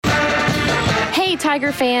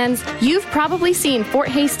Tiger fans, you've probably seen Fort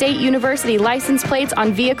Hays State University license plates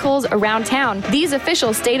on vehicles around town. These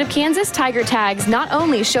official State of Kansas Tiger tags not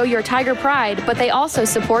only show your Tiger pride, but they also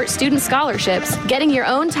support student scholarships. Getting your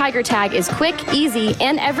own Tiger tag is quick, easy,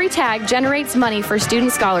 and every tag generates money for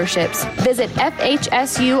student scholarships. Visit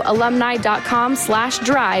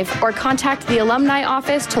FHSUalumni.com/drive or contact the alumni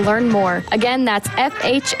office to learn more. Again, that's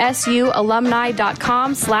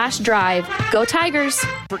FHSUalumni.com/drive. Go Tigers!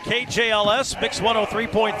 For KJLS, Mix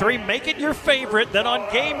 103.3, make it your favorite. Then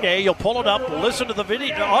on game day, you'll pull it up, listen to the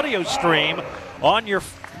video audio stream on your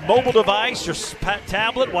mobile device, your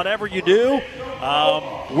tablet, whatever you do.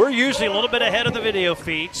 We're usually a little bit ahead of the video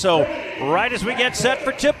feed, so right as we get set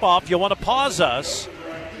for tip-off, you'll want to pause us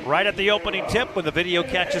right at the opening tip when the video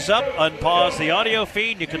catches up. Unpause the audio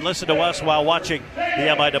feed. You can listen to us while watching the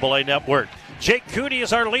MIAA Network. Jake Cooney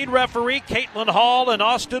is our lead referee. Caitlin Hall and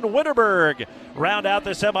Austin Winterberg round out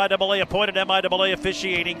this MIAA-appointed MIAA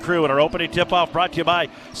officiating crew. And our opening tip-off brought to you by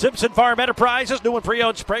Simpson Farm Enterprises. New and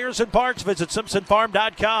pre-owned sprayers and parts. Visit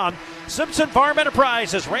simpsonfarm.com. Simpson Farm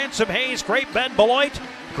Enterprises, Ransom Hayes, Great Bend, Beloit,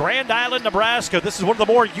 Grand Island, Nebraska. This is one of the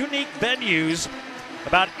more unique venues.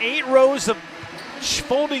 About 8 rows of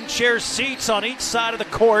folding chair seats on each side of the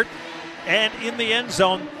court. And in the end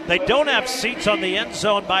zone, they don't have seats on the end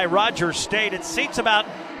zone by Rogers State. It seats about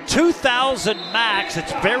 2,000 max.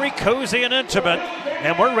 It's very cozy and intimate.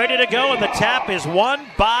 And we're ready to go. And the tap is won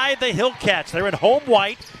by the Hillcats. They're in home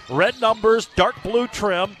white, red numbers, dark blue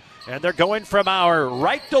trim. And they're going from our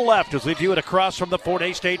right to left as we view it across from the Fort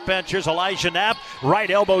Hays State bench. Here's Elijah Knapp.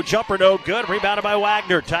 Right elbow jumper, no good. Rebounded by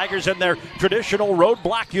Wagner. Tigers in their traditional road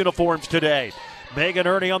block uniforms today. Megan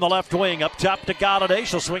Ernie on the left wing, up top to Galladay.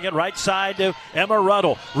 She'll swing it right side to Emma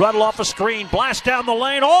Ruddle. Ruddle off a screen, blast down the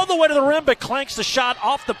lane, all the way to the rim, but clanks the shot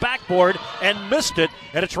off the backboard and missed it,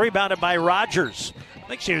 and it's rebounded by Rogers. I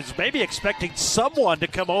think she was maybe expecting someone to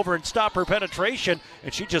come over and stop her penetration,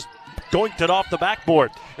 and she just doinked it off the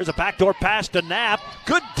backboard. There's a backdoor pass to Knapp.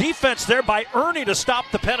 Good defense there by Ernie to stop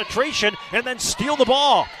the penetration and then steal the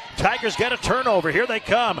ball. Tigers get a turnover. Here they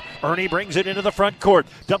come. Ernie brings it into the front court.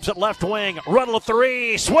 Dumps it left wing. Ruddle a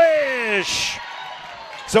three. Swish!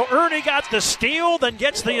 So Ernie got the steal, then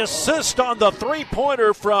gets the assist on the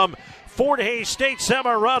three-pointer from Fort Hays State's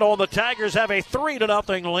Emma Ruddle. The Tigers have a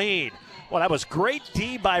 3-0 lead. Well, that was great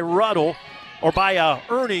D by Ruddle. Or by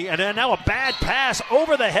Ernie, and then now a bad pass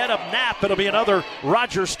over the head of Knapp. It'll be another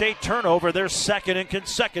Rogers State turnover, their second in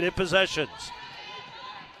consecutive possessions.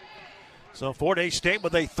 So Fort Hays State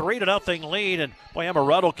with a 3-0 lead, and boy, Emma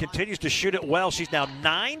Ruddle continues to shoot it well. She's now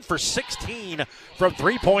 9 for 16 from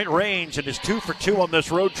three-point range and is 2 for 2 on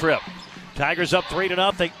this road trip. Tigers up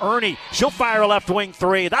 3-0. Ernie, she'll fire a left wing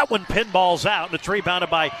three. That one pinballs out, and it's rebounded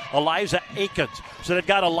by Eliza Akins. So they've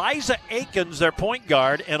got Eliza Akins, their point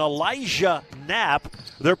guard, and Elijah Knapp,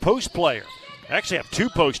 their post player. They actually have 2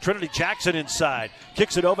 posts. Trinity Jackson inside.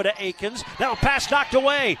 Kicks it over to Akins. Now a pass knocked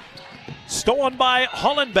away. Stolen by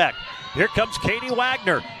Hollenbeck. Here comes Katie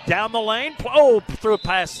Wagner down the lane. Oh, threw a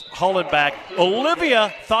pass Hollenbeck.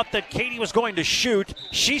 Olivia thought that Katie was going to shoot.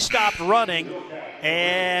 She stopped running,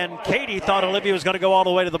 and Katie thought Olivia was going to go all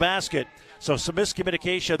the way to the basket. So some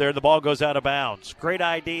miscommunication there. The ball goes out of bounds. Great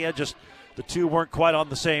idea, just the two weren't quite on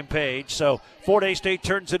the same page. So Fort Hays State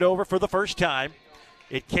turns it over for the first time.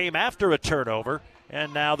 It came after a turnover,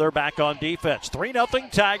 and now they're back on defense.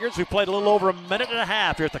 3-0 Tigers. We played a little over a minute and a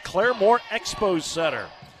half here at the Claremore Expo Center.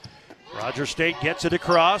 Rogers State gets it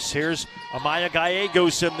across. Here's Amaya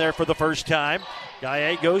Gallegos in there for the first time.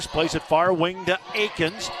 Gallegos plays it far wing to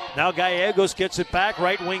Akins. Now Gallegos gets it back.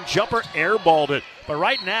 Right wing jumper, airballed it. But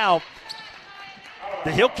right now,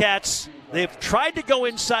 the Hillcats, they've tried to go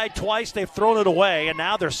inside twice. They've thrown it away, and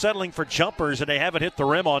now they're settling for jumpers, and they haven't hit the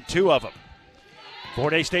rim on 2 of them.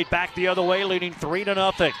 Fort Hays State back the other way, leading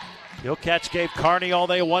 3-0. Hillcats gave Kearney all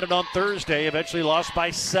they wanted on Thursday, eventually lost by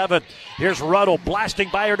 7. Here's Ruddle blasting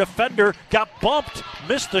by her defender, got bumped,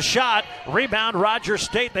 missed the shot. Rebound Rogers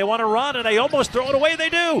State. They want to run, and they almost throw it away. They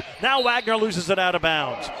do. Now Wagner loses it out of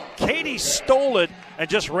bounds. Katie stole it and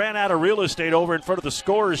just ran out of real estate over in front of the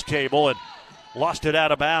scorer's table and lost it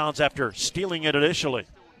out of bounds after stealing it initially.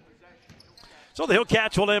 So the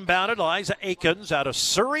Hillcats will inbound it. Eliza Akins out of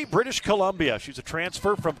Surrey, British Columbia. She's a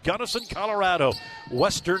transfer from Gunnison, Colorado.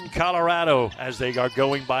 Western Colorado, as they are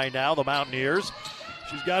going by now, the Mountaineers.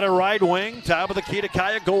 She's got a right wing. Top of the key to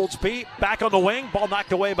Kaya Goldsby. Back on the wing. Ball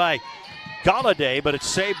knocked away by Galladay, but it's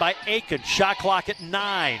saved by Akins. Shot clock at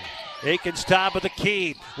 9. Akins top of the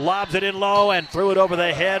key. Lobs it in low and threw it over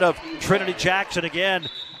the head of Trinity Jackson again.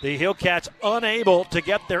 The Hillcats unable to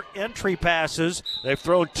get their entry passes. They've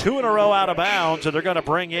thrown 2 in a row out of bounds, and they're going to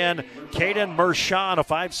bring in Caden Mershon, a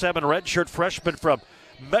 5'7" redshirt freshman from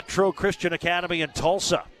Metro Christian Academy in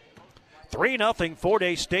Tulsa. 3-0 Fort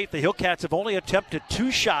Hays State. The Hillcats have only attempted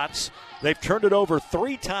 2 shots. They've turned it over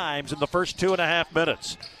 3 times in the first 2.5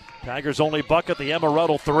 minutes. Tigers only bucket the Emma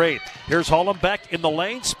Ruddle 3. Here's Hollenbeck in the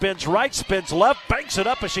lane, spins right, spins left, banks it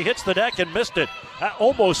up as she hits the deck and missed it. That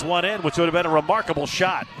almost went in, which would have been a remarkable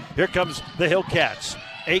shot. Here comes the Hillcats.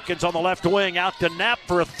 Akins on the left wing, out to Knapp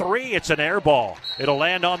for a 3. It's an air ball. It'll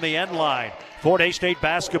land on the end line. Fort Hays State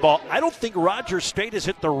basketball. I don't think Rogers State has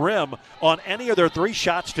hit the rim on any of their 3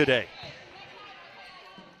 shots today.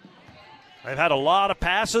 They've had a lot of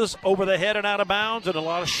passes over the head and out of bounds, and a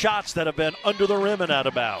lot of shots that have been under the rim and out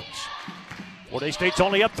of bounds. Fort Hays State's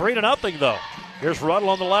only up 3-0 though. Here's Ruddle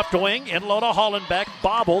on the left wing, in low to Hollenbeck,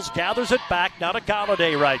 bobbles, gathers it back, now to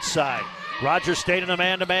Galladay right side. Rogers State in a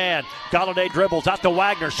man-to-man. Galladay dribbles out to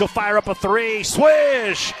Wagner. She'll fire up a 3.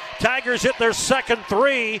 Swish! Tigers hit their second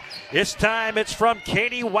 3. This time it's from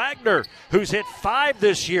Katie Wagner, who's hit 5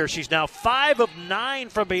 this year. She's now 5 of 9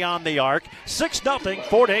 from beyond the arc. 6-0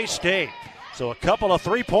 Fort Hays State. So a couple of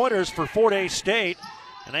 3-pointers for Fort Hays State,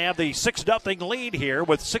 and they have the 6-0 lead here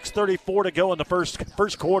with 6:34 to go in the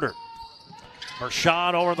first quarter.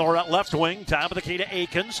 Mershon over in the left wing, top of the key to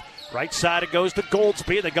Akins. Right side it goes to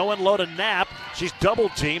Goldsby. They go in low to Knapp. She's double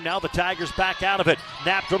teamed. Now the Tigers back out of it.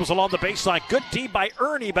 Knapp dribbles along the baseline. Good team by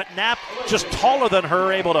Ernie, but Knapp just taller than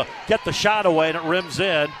her, able to get the shot away, and it rims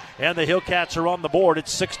in. And the Hillcats are on the board.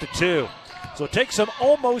 It's 6-2. So it takes them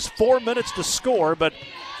almost 4 minutes to score, but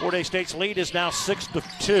Fort Hays State's lead is now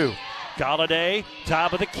 6-2. Galladay,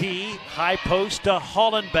 top of the key, high post to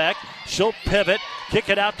Hollenbeck. She'll pivot, kick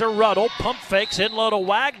it out to Ruddle, pump fakes in low to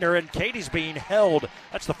Wagner, and Katie's being held.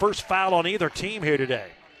 That's the first foul on either team here today.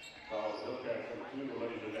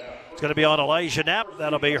 It's going to be on Elijah Knapp.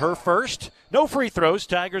 That'll be her first. No free throws.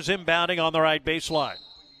 Tigers inbounding on the right baseline.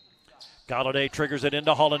 Galladay triggers it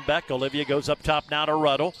into Hollenbeck. Olivia goes up top now to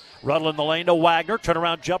Ruddle. Ruddle in the lane to Wagner.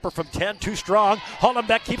 Turnaround jumper from 10, too strong.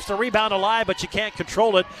 Hollenbeck keeps the rebound alive, but she can't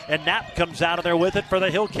control it, and Knapp comes out of there with it for the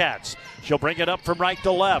Hillcats. She'll bring it up from right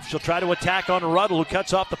to left. She'll try to attack on Ruddle, who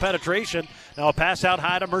cuts off the penetration. Now a pass out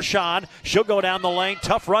high to Mershon. She'll go down the lane.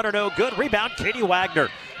 Tough runner, no good. Rebound, Katie Wagner.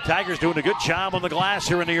 Tigers doing a good job on the glass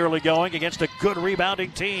here in the early going against a good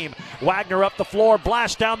rebounding team. Wagner up the floor,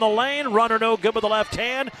 blast down the lane. Runner no good with the left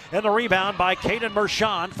hand. And the rebound by Caden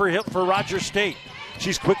Mershon for Rogers State.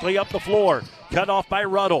 She's quickly up the floor. Cut off by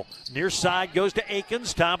Ruddle. Near side goes to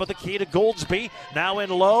Akins. Top of the key to Goldsby. Now in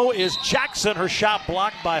low is Jackson. Her shot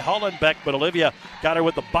blocked by Hollenbeck, but Olivia got her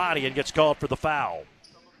with the body and gets called for the foul.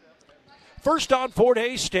 First on Fort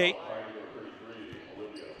Hays State.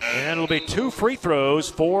 And it'll be 2 free throws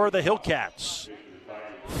for the Hillcats.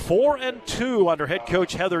 4-2 under head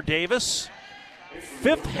coach Heather Davis.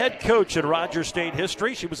 5th head coach in Rogers State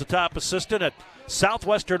history. She was the top assistant at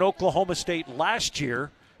Southwestern Oklahoma State last year.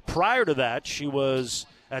 Prior to that, she was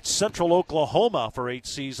at Central Oklahoma for 8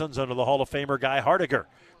 seasons under the Hall of Famer Guy Hardiger.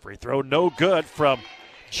 Free throw no good from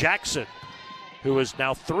Jackson, who is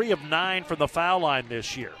now 3 of 9 from the foul line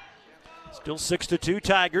this year. Still 6-2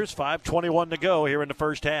 Tigers, 5:21 to go here in the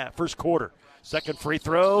first quarter. Second free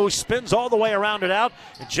throw, spins all the way around it out,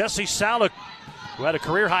 and Jessie Salek, who had a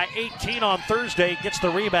career-high 18 on Thursday, gets the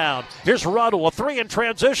rebound. Here's Ruddle, a 3 in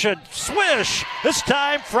transition, swish, this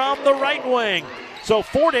time from the right wing. So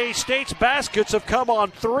Fort Hays State's baskets have come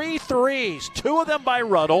on 3 threes, 2 of them by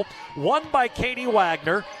Ruddle, 1 by Katie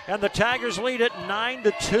Wagner, and the Tigers lead at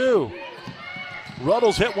 9-2.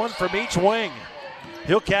 Ruddle's hit 1 from each wing.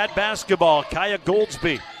 Hillcat basketball, Kaya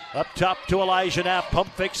Goldsby up top to Elijah Knapp, pump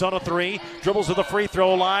fakes on a 3, dribbles to the free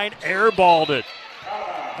throw line, airballed it.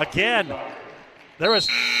 Again,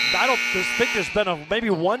 I don't think there's been maybe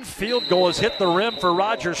 1 field goal has hit the rim for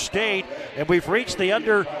Rogers State, and we've reached the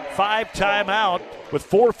under 5 timeout with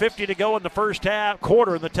 4:50 to go in the first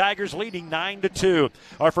quarter, and the Tigers leading 9-2.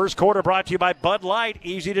 Our first quarter brought to you by Bud Light,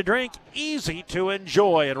 easy to drink, easy to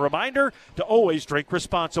enjoy. And a reminder to always drink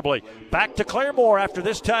responsibly. Back to Claremore after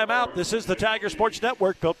this timeout. This is the Tiger Sports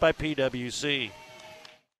Network, built by PWC.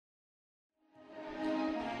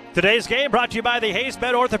 Today's game brought to you by the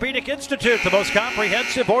Haysbed Orthopedic Institute, the most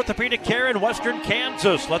comprehensive orthopedic care in western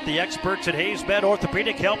Kansas. Let the experts at Haysbed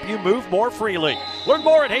Orthopedic help you move more freely. Learn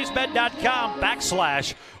more at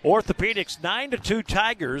haysbed.com/orthopedics. 9-2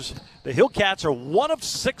 Tigers. The Hillcats are 1 of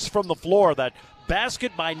 6 from the floor. That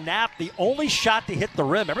basket by Knapp, the only shot to hit the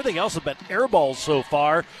rim. Everything else has been air balls so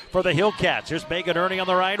far for the Hillcats. Here's Megan Ernie on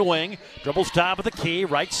the right wing. Dribbles top of the key.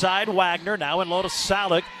 Right side, Wagner. Now in low to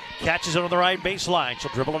Salik. Catches it on the right baseline.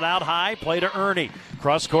 She'll dribble it out high. Play to Ernie.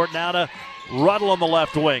 Cross court now to Ruddle on the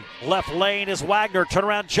left wing. Left lane is Wagner.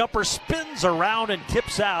 Turnaround jumper spins around and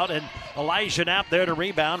tips out. And Elijah Knapp there to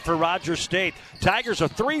rebound for Rogers State. Tigers are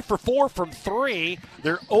 3 for 4 from 3.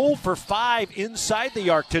 They're 0 for 5 inside the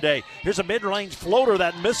arc today. Here's a mid-range floater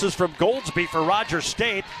that misses from Goldsby for Rogers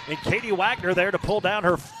State. And Katie Wagner there to pull down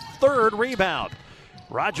her third rebound.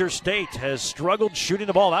 Rogers State has struggled shooting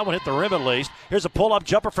the ball. That one hit the rim at least. Here's a pull-up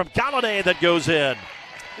jumper from Galladay that goes in.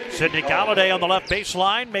 Sydney Galladay on the left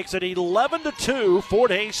baseline makes it 11-2,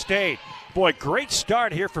 Fort Hays State. Boy, great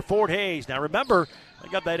start here for Fort Hays. Now remember, they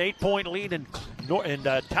got that 8-point lead in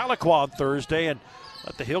Tahlequah on Thursday, and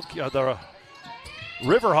let the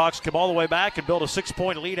Riverhawks come all the way back and build a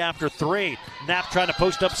 6-point lead after 3. Knapp trying to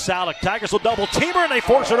post up Salik. Tigers will double team her, and they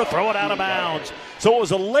force her to throw it out of bounds. So it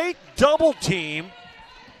was a late double team.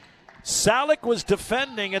 Salik was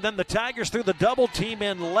defending, and then the Tigers threw the double team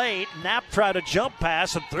in late. Knapp tried a jump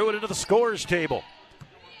pass and threw it into the scorer's table.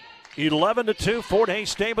 11-2, Fort Hays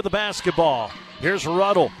State with the basketball. Here's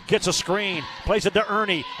Ruddle, gets a screen, plays it to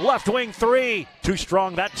Ernie. Left wing 3, too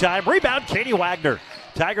strong that time. Rebound, Katie Wagner.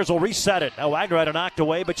 Tigers will reset it. Now Wagner had it knocked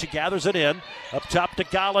away, but she gathers it in. Up top to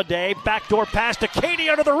Galladay. Backdoor pass to Katie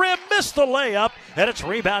under the rim. Missed the layup, and it's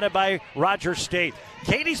rebounded by Rogers State.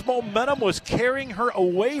 Katie's momentum was carrying her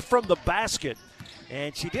away from the basket,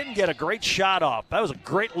 and she didn't get a great shot off. That was a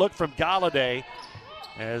great look from Galladay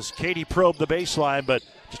as Katie probed the baseline, but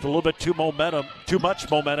just a little bit too much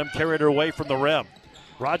momentum carried her away from the rim.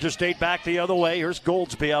 Rogers State back the other way. Here's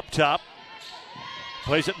Goldsby up top.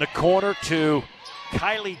 Plays it in the corner to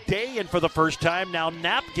Kylie Day in for the first time. Now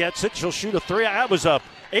Knapp gets it. She'll shoot a 3. That was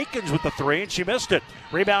Aikens with the 3, and she missed it.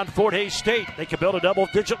 Rebound Fort Hays State. They can build a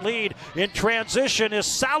double-digit lead. In transition is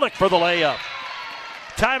Salik for the layup.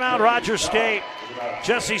 Timeout Rogers State.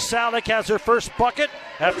 Jessie Salik has her first bucket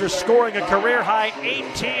after scoring a career-high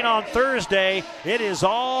 18 on Thursday. It is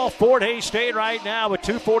all Fort Hays State right now with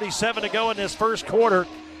 2:47 to go in this first quarter.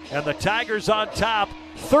 And the Tigers on top,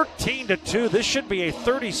 13-2. This should be a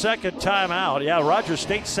 30-second timeout. Yeah, Rogers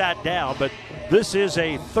State sat down, but this is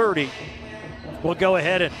a 30. We'll go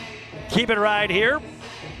ahead and keep it right here.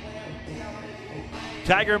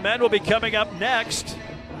 Tiger men will be coming up next.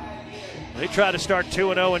 They try to start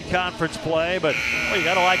 2-0 in conference play, but you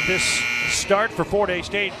got to like this start for Fort Hays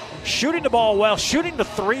State. Shooting the ball well, shooting the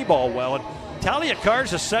 3 ball well. And Talia Cars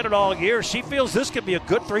has said it all year. She feels this could be a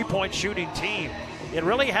good 3-point shooting team. It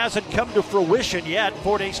really hasn't come to fruition yet.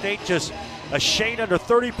 Fort Hays State just a shade under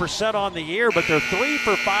 30% on the year, but they're 3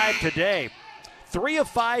 for 5 today. 3 of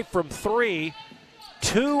 5 from 3,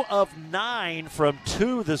 2 of 9 from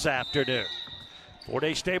 2 this afternoon. Fort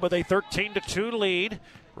Hays State with a 13-2 lead.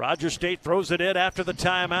 Rogers State throws it in after the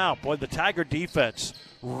timeout. Boy, the Tiger defense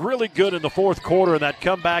really good in the fourth quarter, and that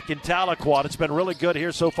comeback in Tahlequah. It's been really good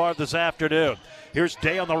here so far this afternoon. Here's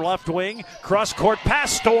Day on the left wing. Cross-court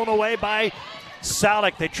pass stolen away by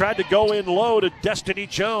Salik. They tried to go in low to Destiny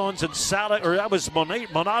Jones, and that was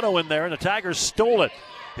Monato in there, and the Tigers stole it.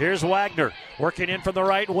 Here's Wagner working in from the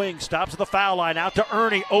right wing. Stops at the foul line. Out to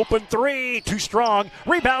Ernie. Open 3. Too strong.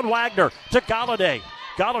 Rebound Wagner to Galladay.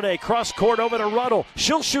 Galladay cross court over to Ruddle.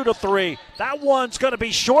 She'll shoot a 3. That one's going to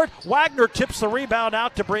be short. Wagner tips the rebound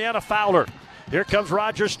out to Brianna Fowler. Here comes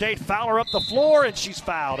Rogers State. Fowler up the floor, and she's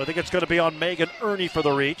fouled. I think it's going to be on Megan Ernie for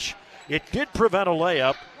the reach. It did prevent a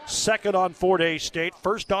layup. Second on Fort Hays State.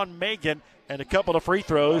 First on Megan. And a couple of free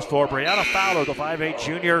throws for Brianna Fowler, the 5'8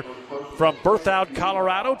 junior from Berthoud,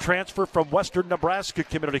 Colorado, transfer from Western Nebraska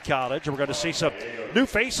Community College. And we're going to see some new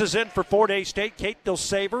faces in for Fort Hays State. Kate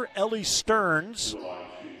Dilsaver, Ellie Stearns,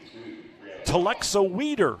 Telexa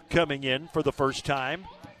Weeder coming in for the first time,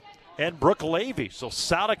 and Brooke Levy. So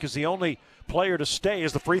Salik is the only player to stay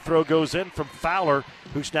as the free throw goes in from Fowler,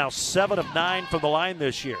 who's now 7 of 9 from the line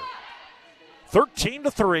this year.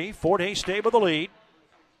 13-3, Fort Hays State with the lead.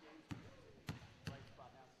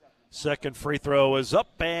 Second free throw is up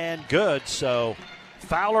and good, so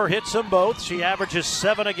Fowler hits them both. She averages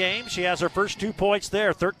 7 a game. She has her first 2 points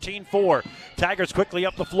there, 13-4. Tigers quickly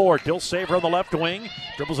up the floor. Dilsaver on the left wing,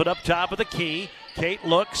 dribbles it up top of the key. Kate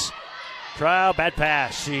looks, bad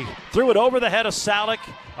pass. She threw it over the head of Salik.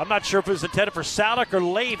 I'm not sure if it was intended for Salik or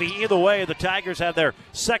Levy. Either way, the Tigers have their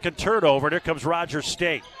second turnover, and here comes Rogers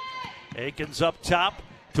State. Aikens up top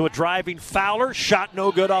to a driving Fowler. Shot no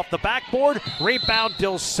good off the backboard. Rebound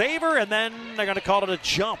Dilsaver, and then they're going to call it a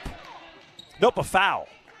jump. Nope, a foul.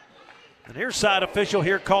 The near side official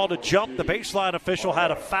here called a jump. The baseline official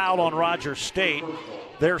had a foul on Rogers State.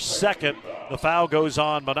 Their second. The foul goes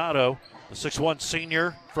on Minato, the 6'1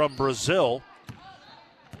 senior from Brazil.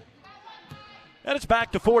 And it's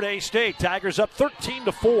back to Fort Hays State. Tigers up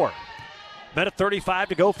 13-4. Minute 35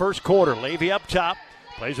 to go, first quarter. Levy up top.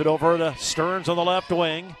 Plays it over to Stearns on the left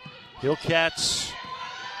wing. Hillcats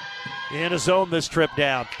in a zone this trip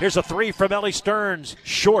down. Here's a three from Ellie Stearns.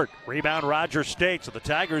 Short. Rebound Rogers State. So the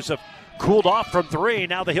Tigers have cooled off from three.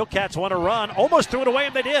 Now the Hillcats want to run. Almost threw it away,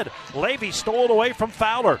 and they did. Levy stole it away from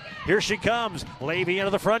Fowler. Here she comes. Levy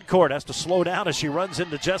into the front court. Has to slow down as she runs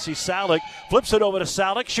into Jesse Salick. Flips it over to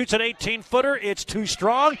Salick. Shoots an 18-footer. It's too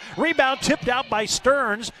strong. Rebound tipped out by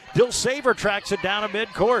Stearns. Dill Saver tracks it down to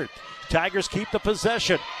midcourt. Tigers keep the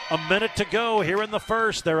possession. A minute to go here in the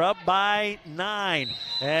first. They're up by 9.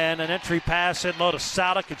 And an entry pass in low to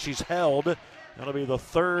Salick, and she's held. That'll be the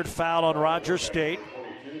third foul on Rogers State.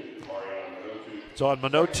 It's on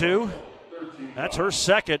Minotu. That's her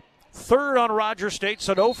second. Third on Rogers State,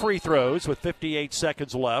 so no free throws with 58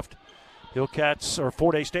 seconds left. Hillcats, or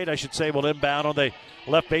Fort Hays State, I should say, will inbound on the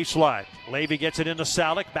left baseline. Levy gets it into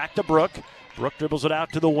Salick, back to Brooke. Brooke dribbles it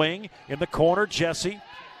out to the wing. In the corner, Jesse.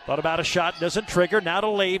 Thought about a shot, doesn't trigger. Now to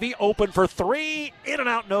Levy, open for three. In and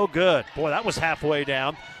out, no good. Boy, that was halfway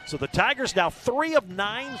down. So the Tigers now 3 of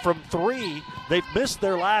 9 from three. They've missed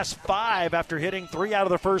their last 5 after hitting 3 out of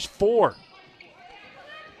their first 4.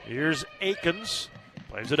 Here's Akins.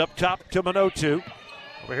 Plays it up top to Minotu.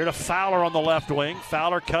 Over here to Fowler on the left wing.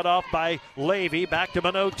 Fowler cut off by Levy. Back to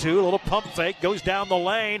Minotu. A little pump fake. Goes down the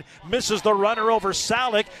lane. Misses the runner over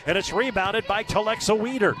Salick. And it's rebounded by Telexa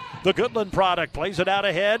Weeder. The Goodland product plays it out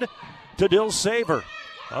ahead to Dill Saver.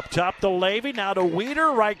 Up top to Levy. Now to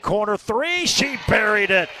Weeder. Right corner three. She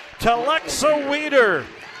buried it. Telexa Weeder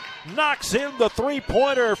knocks in the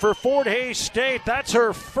three-pointer for Fort Hays State. That's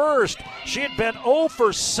her first. She had been 0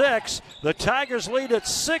 for 6. The Tigers lead at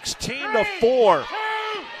 16-4.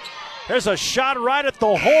 There's a shot right at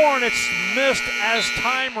the horn. It's missed as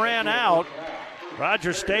time ran out.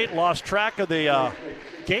 Rogers State lost track of the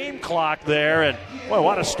game clock there. And, boy,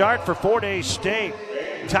 what a start for Fort Hays State.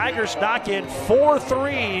 Tigers knock in 4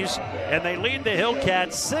 threes, and they lead the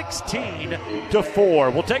Hillcats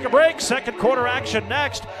 16-4. We'll take a break. Second quarter action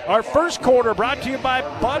next. Our first quarter brought to you by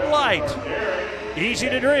Bud Light. Easy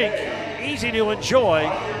to drink, easy to enjoy.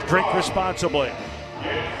 Drink responsibly.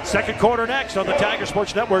 Second quarter next on the Tiger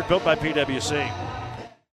Sports Network, built by PwC.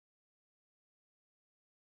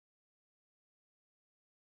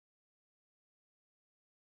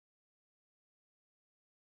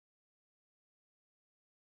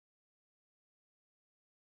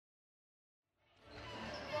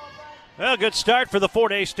 Well, good start for the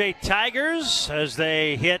Fort Hays State Tigers as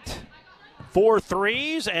they hit 4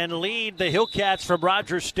 threes and lead the Hillcats from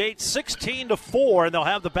Rogers State 16-4, and they'll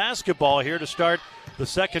have the basketball here to start the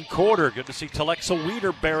second quarter. Good to see Telexa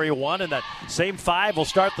Weeder bury one, and that same 5 will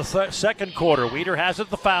start the second quarter. Weeder has it at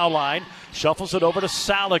the foul line, shuffles it over to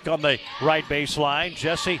Salick on the right baseline.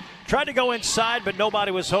 Jesse tried to go inside, but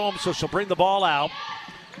nobody was home, so she'll bring the ball out.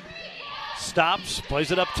 Stops,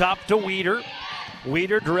 plays it up top to Weeder.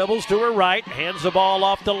 Weeder dribbles to her right, hands the ball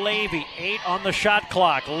off to Levy. 8 on the shot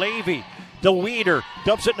clock. Levy to Weeder,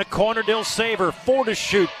 dumps it in the corner. Dill Saver, 4 to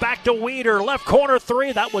shoot. Back to Weeder, left corner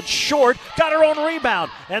 3. That one's short. Got her own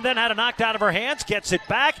rebound, and then had it knocked out of her hands. Gets it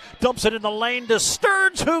back, dumps it in the lane to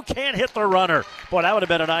Stearns, who can't hit the runner. Boy, that would have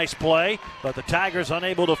been a nice play, but the Tigers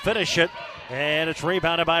unable to finish it, and it's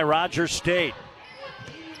rebounded by Rogers State.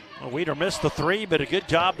 Well, Weeder missed the 3, but a good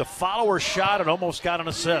job to follow her shot and almost got an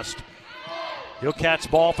assist. Hillcats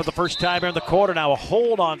ball for the first time here in the quarter. Now a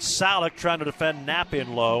hold on Salick trying to defend Knapp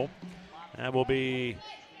in low. That will be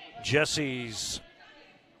Jesse's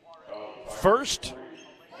first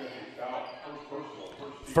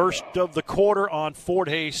of the quarter on Fort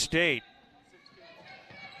Hays State.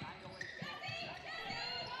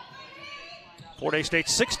 Fort Hays State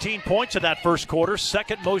 16 points in that first quarter,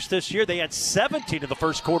 second most this year. They had 17 in the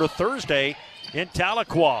first quarter Thursday in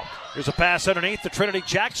Tahlequah. Here's a pass underneath to Trinity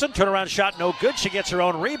Jackson. Turnaround shot no good. She gets her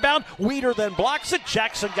own rebound. Weeder then blocks it.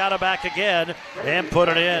 Jackson got it back again and put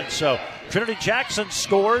it in. So Trinity Jackson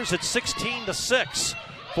scores at 16-6.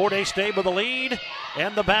 Fort Hays State with the lead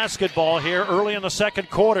and the basketball here early in the second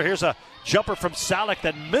quarter. Here's a jumper from Salick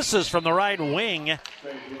that misses from the right wing.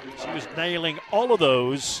 She was nailing all of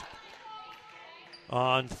those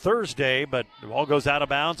on Thursday, but the ball goes out of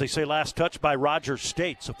bounds. They say last touch by Rogers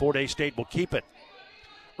State, so Fort Hays State will keep it.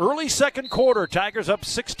 Early second quarter, Tigers up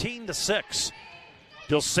 16-6.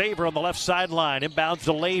 Dill Saver on the left sideline, inbounds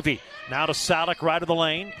to Levy. Now to Salick, right of the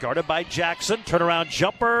lane, guarded by Jackson. Turnaround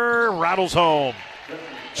jumper, rattles home.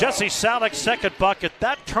 Jesse Salek's second bucket.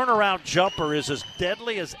 That turnaround jumper is as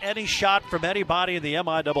deadly as any shot from anybody in the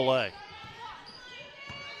MIAA.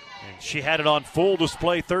 And she had it on full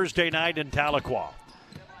display Thursday night in Tahlequah.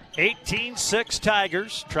 18-6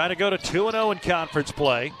 Tigers trying to go to 2-0 in conference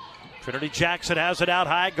play. Trinity Jackson has it out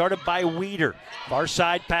high, guarded by Weeder. Far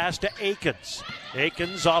side pass to Akins.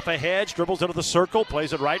 Akins off a hedge, dribbles into the circle,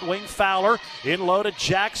 plays it right wing Fowler. In low to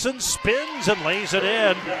Jackson, spins and lays it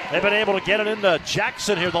in. They've been able to get it into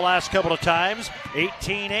Jackson here the last couple of times.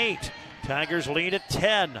 18-8. Tigers lead at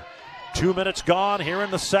 10. 2 minutes gone here in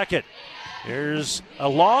the second. Here's a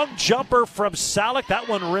long jumper from Salek. That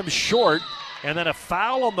one rims short. And then a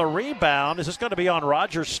foul on the rebound. Is this going to be on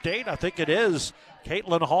Rogers State? I think it is.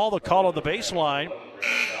 Caitlin Hall, the call on the baseline.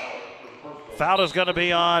 Foul is going to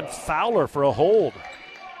be on Fowler for a hold.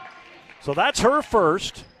 So that's her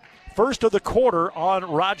first of the quarter on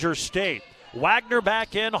Rogers State. Wagner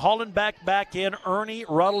back in, Hollenbeck back in, Ernie,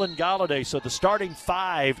 Ruddle, and Galladay. So the starting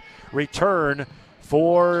five return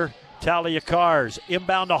for Talia Cars.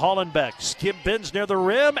 Inbound to Hollenbeck. Skim bins near the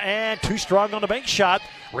rim and too strong on the bank shot.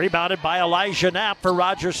 Rebounded by Elijah Knapp for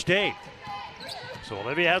Rogers State. So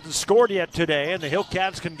Olivia hasn't scored yet today, and the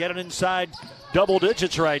Hillcats can get it inside double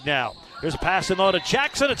digits right now. Here's a pass in low to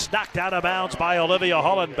Jackson. It's knocked out of bounds by Olivia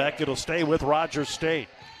Hollenbeck. It'll stay with Rogers State.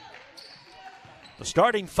 The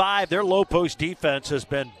starting five, their low post defense has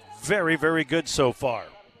been very, very good so far.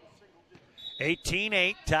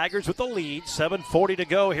 18-8, Tigers with the lead. 7:40 to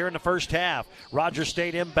go here in the first half. Rogers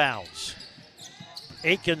State inbounds.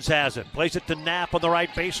 Akins has it, plays it to Knapp on the right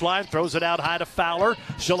baseline, throws it out high to Fowler.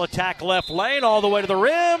 She'll attack left lane all the way to the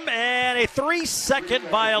rim, and a 3-second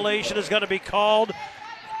violation is going to be called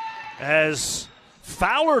as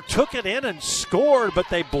Fowler took it in and scored, but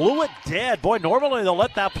they blew it dead. Boy, normally they'll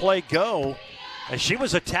let that play go as she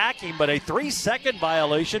was attacking, but a 3-second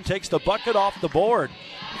violation takes the bucket off the board.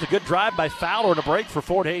 It's a good drive by Fowler and a break for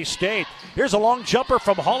Fort Hays State. Here's a long jumper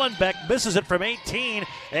from Hollenbeck, misses it from 18,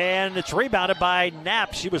 and it's rebounded by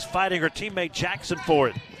Knapp. She was fighting her teammate Jackson for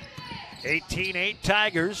it. 18-8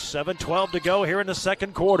 Tigers, 7:12 to go here in the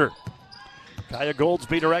second quarter. Kaya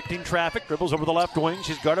Goldsby directing traffic, dribbles over the left wing.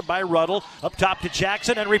 She's guarded by Ruddle. Up top to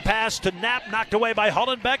Jackson, and repass to Knapp, knocked away by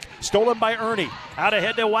Hollenbeck, stolen by Ernie. Out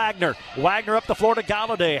ahead to Wagner. Wagner up the floor to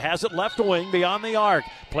Galladay, has it left wing beyond the arc.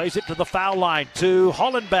 Plays it to the foul line to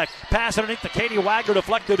Hollenbeck. Pass underneath to Katie Wagner,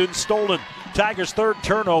 deflected and stolen. Tigers' third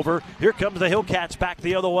turnover. Here comes the Hillcats back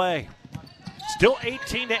the other way. Still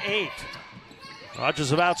 18-8.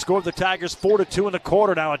 Rogers have outscored the Tigers 4-2 in the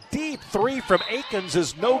quarter. Now a deep three from Akins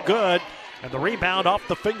is no good. And the rebound off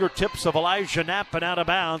the fingertips of Elijah Knapp and out of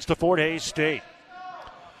bounds to Fort Hays State.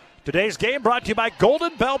 Today's game brought to you by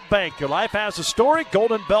Golden Belt Bank. Your life has a story.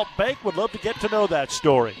 Golden Belt Bank would love to get to know that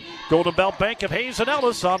story. Golden Belt Bank of Hayes and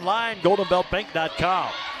Ellis, online,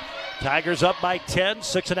 goldenbeltbank.com. Tigers up by 10,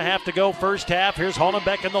 6.5 to go first half. Here's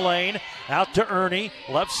Hollenbeck in the lane. Out to Ernie.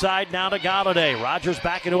 Left side now to Galladay. Rogers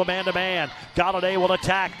back into a man-to-man. Galladay will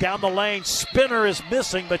attack down the lane. Spinner is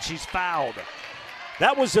missing, but she's fouled.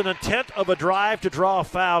 That was an intent of a drive to draw a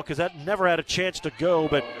foul because that never had a chance to go,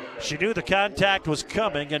 but she knew the contact was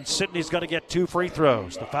coming, and Sydney's going to get 2 free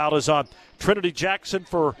throws. The foul is on Trinity Jackson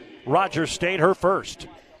for Rogers State, her first.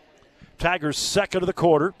 Tigers' second of the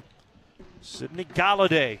quarter. Sydney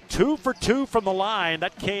Galladay, 2 for 2 from the line.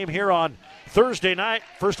 That came here on Thursday night.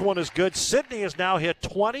 First one is good. Sydney has now hit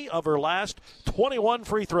 20 of her last 21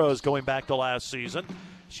 free throws going back to last season.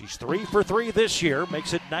 She's 3 for 3 this year,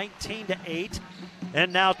 makes it 19-8.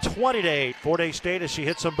 And now 20-8, Fort Hays State as she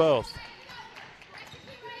hits them both.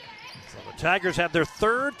 So the Tigers have their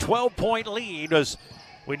third 12-point lead as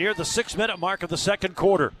we near the 6-minute mark of the second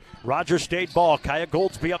quarter. Rogers State ball. Kaya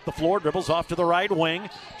Goldsby up the floor, dribbles off to the right wing.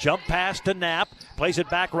 Jump pass to Knapp. Plays it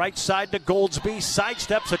back right side to Goldsby.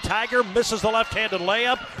 Sidesteps a Tiger, misses the left-handed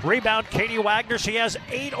layup. Rebound Katie Wagner. She has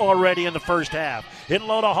 8 already in the first half. In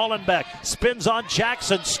low to Hollenbeck. Spins on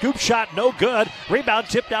Jackson. Scoop shot, no good. Rebound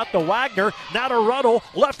tipped out to Wagner. Now to Ruddle.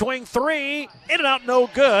 Left wing 3. In and out, no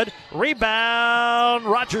good. Rebound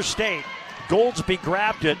Rogers State. Goldsby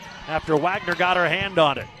grabbed it after Wagner got her hand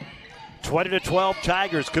on it. 20-12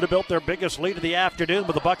 Tigers could have built their biggest lead of the afternoon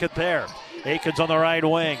with a bucket there. Akins on the right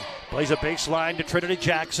wing. Plays a baseline to Trinity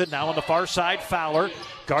Jackson. Now on the far side, Fowler.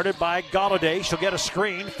 Guarded by Galladay. She'll get a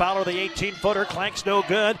screen. Fowler, the 18-footer. Clanks no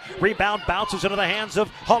good. Rebound bounces into the hands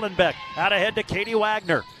of Hollenbeck. Out ahead to Katie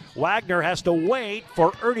Wagner. Wagner has to wait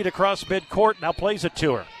for Ernie to cross midcourt. Now plays it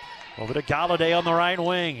to her. Over to Galladay on the right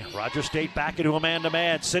wing. Rogers State back into a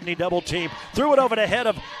man-to-man. Sydney double team. Threw it over the head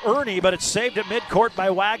of Ernie, but it's saved at midcourt by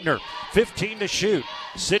Wagner. 15 to shoot.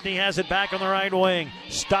 Sydney has it back on the right wing.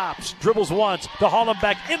 Stops. Dribbles once to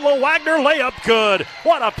Hollenbeck. In low, Wagner. Layup good.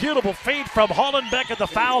 What a beautiful feed from Hollenbeck at the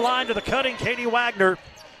foul line to the cutting Katie Wagner.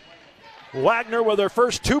 Wagner with their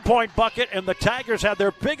first 2-point bucket, and the Tigers had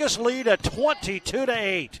their biggest lead at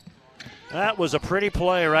 22-8. That was a pretty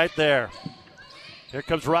play right there. Here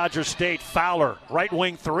comes Rogers State. Fowler, right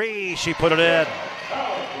wing three. She put it in.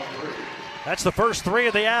 That's the first three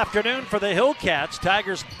of the afternoon for the Hillcats.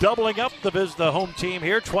 Tigers doubling up the home team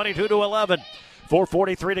here, 22-11.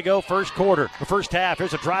 4:43 to go, first quarter. The first half.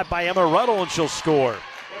 Here's a drive by Emma Ruddle, and she'll score.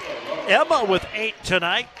 Emma with 8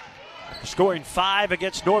 tonight, scoring 5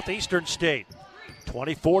 against Northeastern State.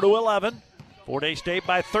 24-11. Fort Hays State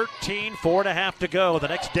by 13, 4.5 to go. The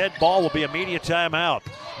next dead ball will be a media timeout.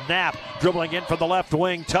 Knapp dribbling in from the left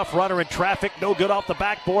wing. Tough runner in traffic, no good off the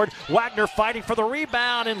backboard. Wagner fighting for the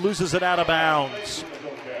rebound and loses it out of bounds.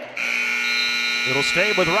 It'll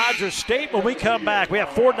stay with Rogers State when we come back. We have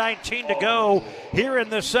 4:19 to go here in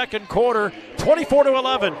the second quarter.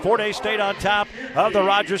 24-11, Fort Hays State on top of the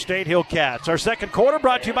Rogers State Hillcats. Our second quarter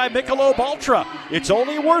brought to you by Michelob Ultra. It's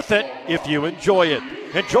only worth it if you enjoy it.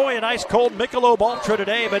 Enjoy an ice cold Michelob Ultra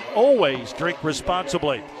today, but always drink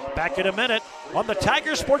responsibly. Back in a minute on the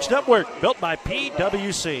Tiger Sports Network, built by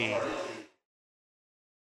PWC.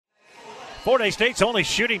 Fort Hays State's only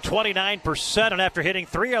shooting 29%, and after hitting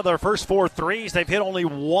 3 of their first 4 threes, they've hit only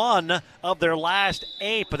 1 of their last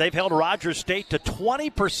 8, but they've held Rogers State to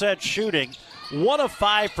 20% shooting, 1 of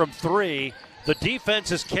 5 from 3. The defense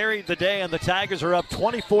has carried the day, and the Tigers are up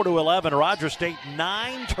 24-11. Rogers State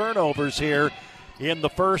 9 turnovers here in the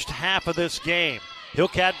first half of this game.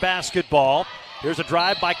 Hillcat basketball. Here's a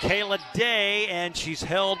drive by Kayla Day, and she's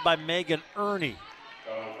held by Megan Ernie.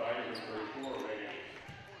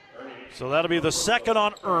 So that'll be the second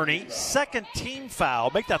on Ernie. Second team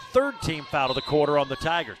foul. Make that third team foul of the quarter on the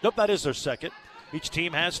Tigers. Nope, that is their second. Each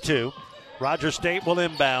team has 2. Rogers State will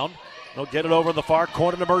inbound. They'll get it over in the far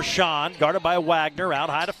corner to Mershon. Guarded by Wagner. Out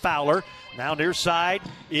high to Fowler. Now near side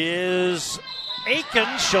is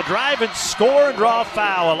Akins. She'll drive and score and draw a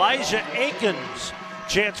foul. Elijah Akins.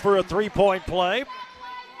 Chance for a 3-point play.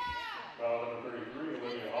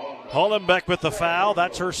 Hollenbeck with the foul.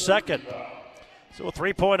 That's her second. So a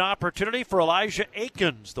 3-point opportunity for Elijah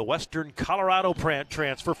Akins, the Western Colorado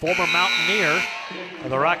transfer, former Mountaineer of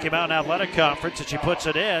the Rocky Mountain Athletic Conference, and she puts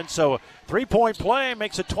it in. So a 3-point play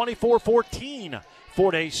makes it 24-14.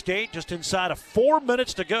 Fort Hays State just inside of 4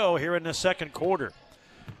 minutes to go here in the second quarter.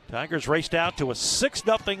 Tigers raced out to a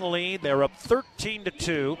 6-0 lead. They're up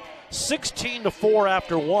 13-2, 16-4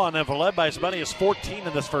 after 1, and led by as many as 14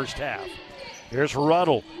 in this first half. Here's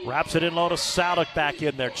Ruddle, wraps it in low to Saudick back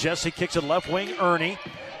in there. Jesse kicks it left wing, Ernie.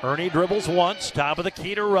 Ernie dribbles once, top of the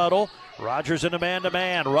key to Ruddle. Rogers in a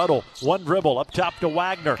man-to-man. Ruddle, one dribble, up top to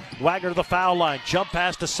Wagner. Wagner to the foul line, jump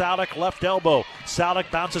pass to Saudick, left elbow. Saudick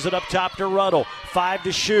bounces it up top to Ruddle. 5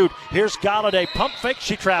 to shoot. Here's Galladay, pump fake,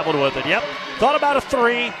 she traveled with it. Yep, thought about a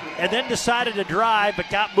 3, and then decided to drive, but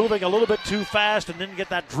got moving a little bit too fast and didn't get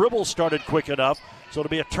that dribble started quick enough. So it'll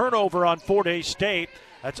be a turnover on Fort Hays State.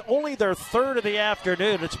 That's only their third of the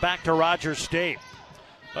afternoon. It's back to Rogers State.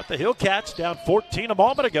 But the Hillcats down 14 a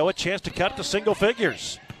moment ago, a chance to cut to single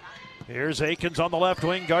figures. Here's Akins on the left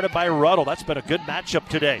wing, guarded by Ruddle. That's been a good matchup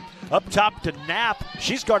today. Up top to Knapp.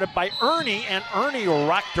 She's guarded by Ernie, and Ernie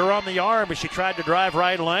rocked her on the arm as she tried to drive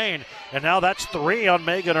right lane. And now that's 3 on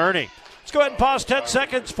Megan Ernie. Let's go ahead and pause 10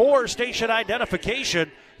 seconds for station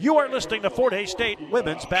identification. You are listening to Fort Hays State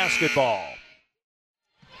women's basketball.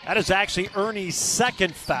 That is actually Ernie's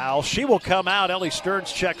second foul. She will come out. Ellie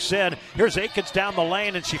Stearns checks in. Here's Akins down the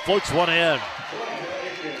lane, and she floats one in.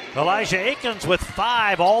 Elijah Akins with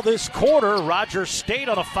 5 all this quarter. Rogers State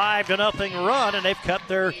on a 5-0 run, and they've cut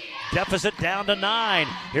their deficit down to 9.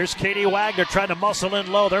 Here's Katie Wagner trying to muscle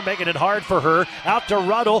in low. They're making it hard for her. Out to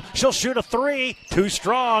Ruddle. She'll shoot a 3. Too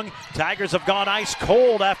strong. Tigers have gone ice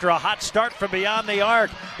cold after a hot start from beyond the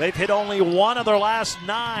arc. They've hit only 1 of their last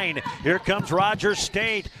 9. Here comes Rogers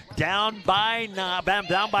State. Down by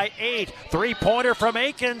 8. 3-pointer from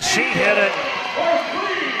Akins. She hit it.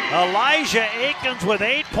 Elijah Akins with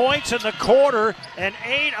 8 points in the quarter. An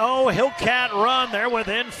 8-0 Hillcat run. They're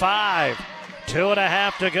within 5.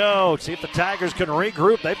 2.5 to go. See if the Tigers can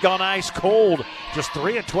regroup. They've gone ice cold. Just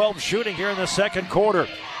 3 of 12 shooting here in the second quarter.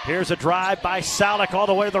 Here's a drive by Saudick all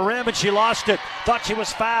the way to the rim, and she lost it. Thought she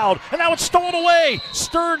was fouled, and now it's stolen away.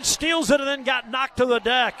 Stearns steals it and then got knocked to the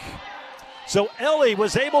deck. So Ellie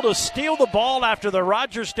was able to steal the ball after the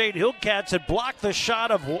Rogers State Hillcats had blocked the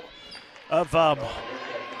shot of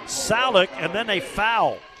Salick, and then a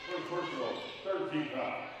foul.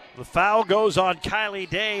 The foul goes on Kylie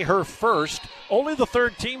Day, her first. Only the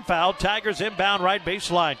third team foul. Tigers inbound right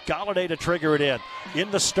baseline. Galladay to trigger it in.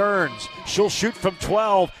 Into Stearns. She'll shoot from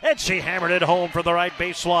 12, and she hammered it home from the right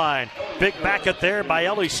baseline. Big bucket there by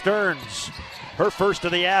Ellie Stearns. Her first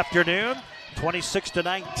of the afternoon.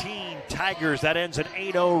 26-19 Tigers. That ends an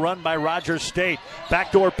 8-0 run by Rogers State.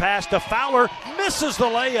 Backdoor pass to Fowler. Misses the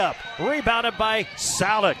layup. Rebounded by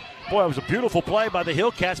Salick. Boy, it was a beautiful play by the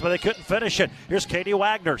Hillcats, but they couldn't finish it. Here's Katie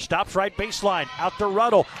Wagner. Stops right baseline. Out to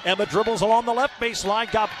Ruddle. Emma dribbles along the left baseline.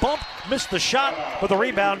 Got bumped. Missed the shot, but the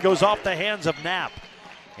rebound goes off the hands of Knapp.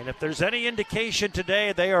 And if there's any indication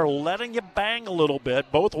today, they are letting you bang a little bit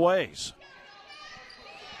both ways.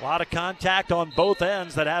 A lot of contact on both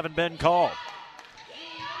ends that haven't been called.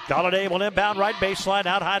 Galladay will inbound right baseline.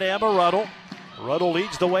 Out high to Emma Ruddle. Ruddle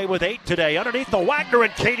leads the way with 8 today. Underneath the Wagner,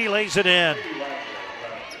 and Katie lays it in.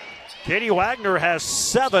 Katie Wagner has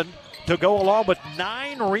 7 to go along with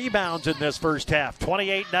 9 rebounds in this first half.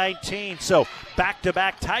 28-19. So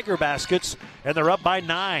back-to-back Tiger baskets, and they're up by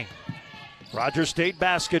 9. Rogers State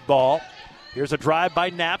basketball. Here's a drive by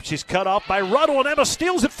Knapp. She's cut off by Ruddle, and Emma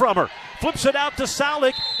steals it from her. Flips it out to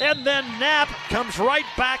Salick, and then Knapp comes right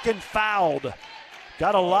back and fouled.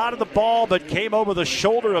 Got a lot of the ball, but came over the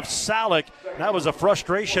shoulder of Salick. That was a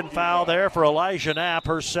frustration foul there for Elijah Knapp,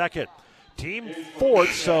 her second. Team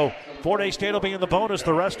fourth, so Fort Hays State will be in the bonus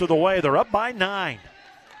the rest of the way. They're up by 9.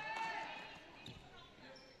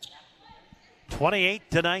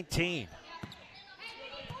 28-19.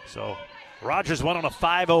 So Rogers went on a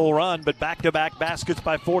 5-0 run, but back-to-back baskets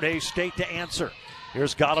by Fort Hays State to answer.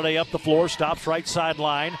 Here's Galladay up the floor, stops right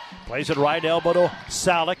sideline, plays it right elbow to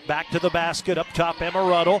Salick, back to the basket, up top Emma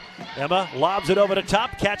Ruddle. Emma lobs it over the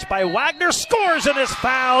top, catch by Wagner, scores and is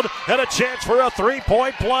fouled, and a chance for a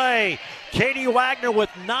three-point play. Katie Wagner with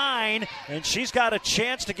 9, and she's got a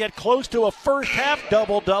chance to get close to a first-half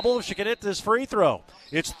double-double if she can hit this free throw.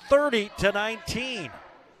 It's 30-19.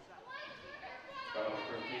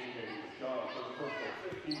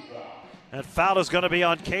 And foul is going to be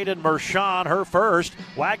on Caden Mershon, her first.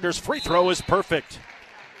 Wagner's free throw is perfect.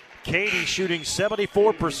 Katie shooting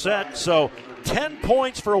 74%, so 10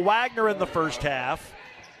 points for Wagner in the first half.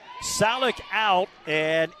 Salick out,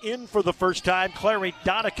 and in for the first time, Clary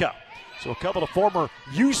Donica. So a couple of former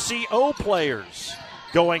UCO players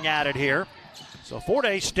going at it here. So Fort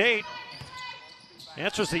Hays State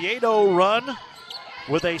answers the 8-0 run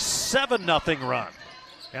with a 7-0 run.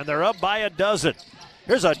 And they're up by a dozen.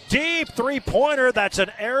 Here's a deep three-pointer. That's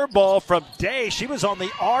an air ball from Day. She was on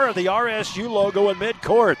the R of the RSU logo in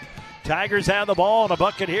midcourt. Tigers have the ball, and a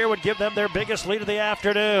bucket here would give them their biggest lead of the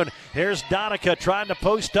afternoon. Here's Donica trying to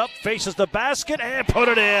post up, faces the basket, and put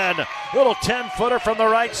it in. Little 10-footer from the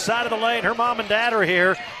right side of the lane. Her mom and dad are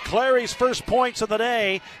here. Clary's first points of the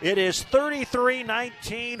day. It is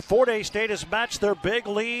 33-19. Fort Hays State has matched their big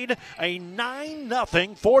lead. A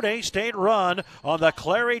 9-0 Fort Hays State run on the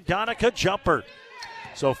Clary Donica jumper.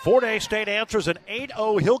 So Fort Hays State answers an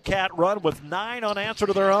 8-0 Hillcat run with 9 unanswered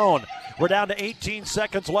of their own. We're down to 18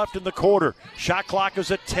 seconds left in the quarter. Shot clock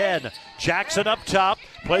is at 10. Jackson up top,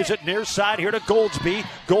 plays it near side here to Goldsby.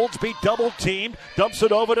 Goldsby double teamed, dumps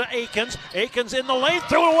it over to Akins. Akins in the lane,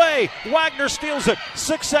 threw it away. Wagner steals it.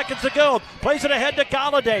 6 seconds to go. Plays it ahead to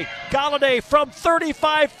Galladay. Galladay from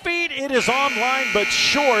 35 feet. It is online but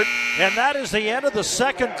short, and that is the end of the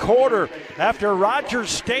second quarter. After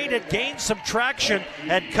Rogers State had gained some traction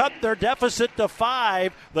and cut their deficit to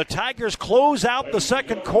 5, the Tigers close out the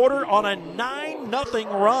second quarter on a 9-0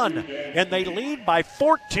 run, and they lead by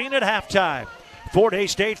 14 at halftime. Fort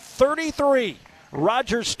Hays State 33,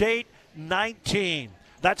 Rogers State 19.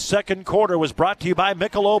 That second quarter was brought to you by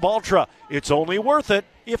Michelob Ultra. It's only worth it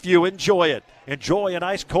if you enjoy it. Enjoy an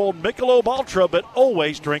ice cold Michelob Ultra, but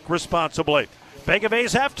always drink responsibly. Bank of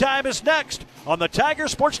A's halftime is next on the Tiger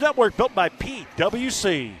Sports Network, built by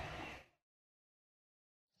PWC.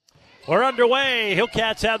 We're underway.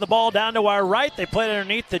 Hillcats have the ball down to our right. They play it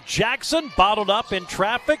underneath to Jackson. Bottled up in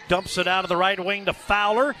traffic. Dumps it out of the right wing to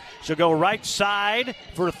Fowler. She'll go right side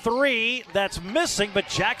for 3. That's missing, but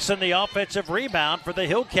Jackson the offensive rebound for the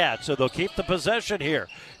Hillcats. So they'll keep the possession here.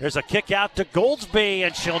 There's a kick out to Goldsby,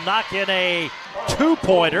 and she'll knock in a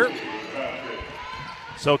 2-pointer.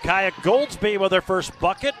 So Kaya Goldsby with her first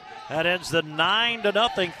bucket. That ends the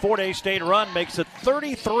 9-0 Fort Hays State run. Makes it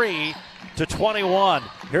 33 to 21.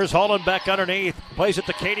 Here's Hollenbeck underneath. Plays it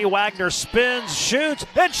to Katie Wagner. Spins, shoots,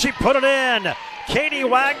 and she put it in. Katie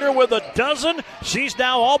Wagner with a dozen. She's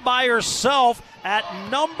now all by herself at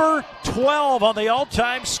number 12 on the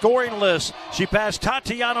all-time scoring list. She passed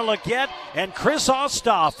Tatiana Leggett and Chris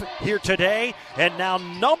Osthoff here today, and now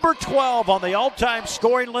number 12 on the all-time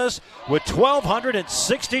scoring list with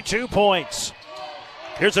 1,262 points.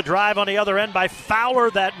 Here's a drive on the other end by Fowler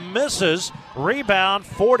that misses. Rebound,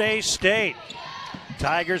 Fort Hays State.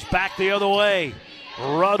 Tigers back the other way.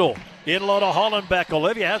 Ruddle in low to Hollenbeck.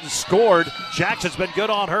 Olivia hasn't scored. Jackson's been good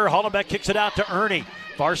on her. Hollenbeck kicks it out to Ernie.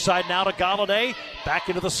 Far side now to Galladay. Back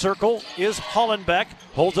into the circle is Hollenbeck.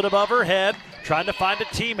 Holds it above her head. Trying to find a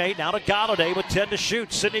teammate. Now to Galladay with 10 to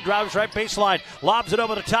shoot. Sydney drives right baseline. Lobs it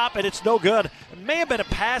over the top, and it's no good. It may have been a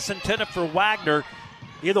pass intended for Wagner.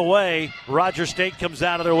 Either way, Rogers State comes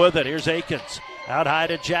out of there with it. Here's Akins. Out high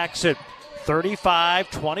to Jackson.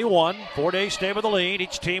 35-21. Fort Hays State with the lead.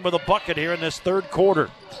 Each team with a bucket here in this third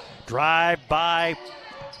quarter. Drive by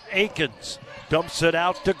Akins. Dumps it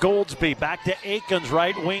out to Goldsby. Back to Akins,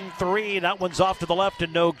 right wing three. That one's off to the left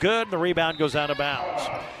and no good. The rebound goes out of bounds.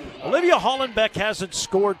 Olivia Hollenbeck hasn't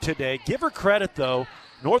scored today. Give her credit, though.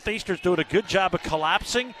 Northeastern's doing a good job of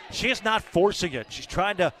collapsing. She is not forcing it. She's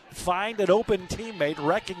trying to find an open teammate,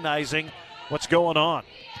 recognizing what's going on.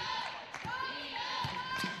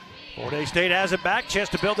 Fort Hays State has it back. Chance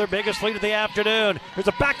to build their biggest lead of the afternoon. Here's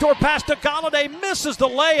a backdoor pass to Galladay. Misses the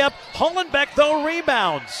layup. Hollenbeck, though,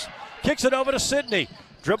 rebounds. Kicks it over to Sydney.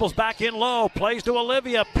 Dribbles back in low. Plays to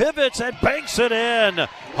Olivia. Pivots and banks it in.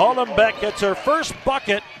 Hollenbeck gets her first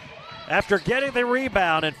bucket after getting the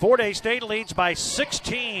rebound, and Fort Hays State leads by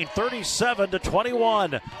 16,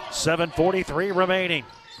 37-21. 7:43 remaining.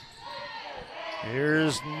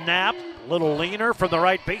 Here's Knapp, little leaner from the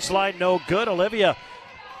right baseline, no good. Olivia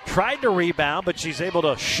tried to rebound, but she's able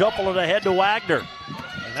to shuffle it ahead to Wagner.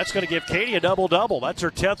 And that's going to give Katie a double-double. That's her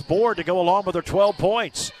 10th board to go along with her 12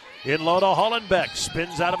 points. In low to Hollenbeck,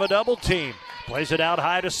 spins out of a double team. Plays it out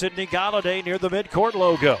high to Sydney Galladay near the midcourt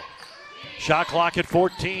logo. Shot clock at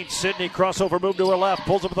 14. Sydney crossover move to her left.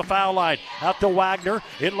 Pulls up at the foul line. Out to Wagner.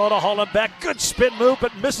 In low to Hollenbeck. Good spin move,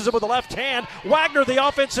 but misses it with the left hand. Wagner the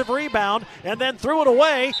offensive rebound and then threw it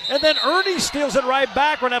away. And then Ernie steals it right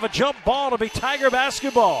back. We're going to have a jump ball to be Tiger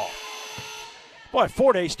basketball. Boy,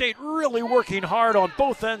 Fort Hays State really working hard on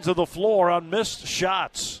both ends of the floor on missed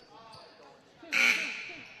shots.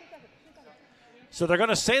 So they're going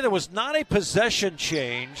to say there was not a possession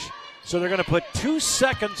change. So they're going to put 2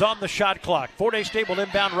 seconds on the shot clock. Fort Hays State will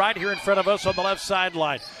inbound right here in front of us on the left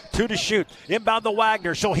sideline. 2 to shoot. Inbound to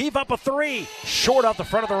Wagner. She'll heave up a three. Short off the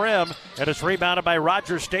front of the rim. And it's rebounded by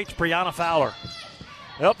Rogers State's Brianna Fowler.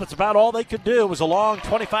 Yep, that's about all they could do. It was a long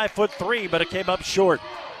 25-foot three, but it came up short.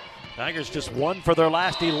 Tigers just 1 for their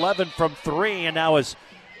last 11 from 3. And now as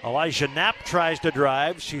Elijah Knapp tries to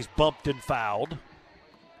drive, she's bumped and fouled.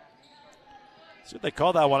 See what they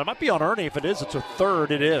call that one. It might be on Ernie. If it is, it's her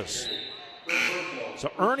third. It is.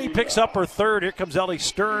 So Ernie picks up her third. Here comes Ellie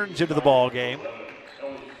Stearns into the ball game.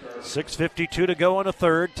 6:52 to go in the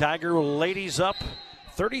third. Tiger ladies up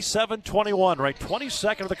 37-21, ranked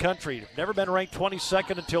 22nd of the country. Never been ranked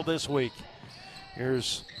 22nd until this week.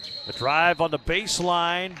 Here's a drive on the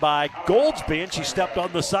baseline by Goldsby, and she stepped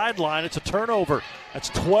on the sideline. It's a turnover. That's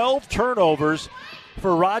 12 turnovers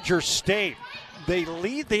for Rogers State. They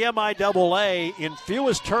lead the MIAA in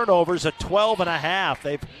fewest turnovers at 12.5.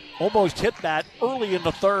 They've almost hit that early in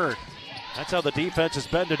the third. That's how the defense has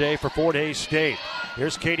been today for Fort Hays State.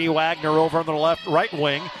 Here's Katie Wagner over on the left right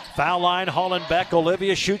wing. Foul line, Hollenbeck.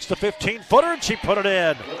 Olivia shoots the 15-footer, and she put it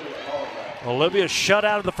in. Olivia shut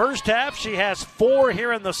out in the first half. She has 4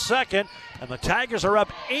 here in the second, and the Tigers are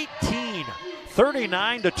up 18,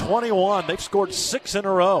 39-21. They've scored 6 in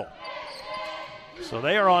a row. So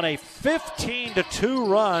they are on a 15-2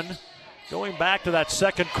 run going back to that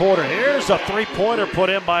second quarter. Here's a three-pointer put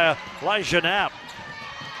in by Elijah Knapp.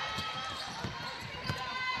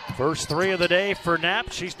 First 3 of the day for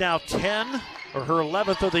Knapp. She's now 10, or her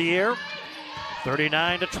 11th of the year.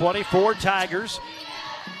 39-24 Tigers.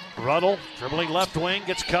 Ruddle dribbling left wing,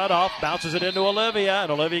 gets cut off, bounces it into Olivia,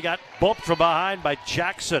 and Olivia got bumped from behind by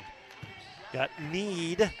Jackson. Got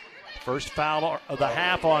kneed. First foul of the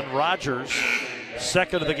half on Rogers.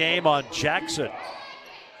 Second of the game on Jackson.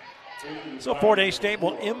 So Fort Hays State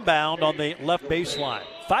will inbound on the left baseline.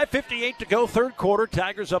 5:58 to go, third quarter.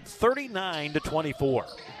 Tigers up 39-24.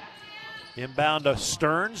 Inbound to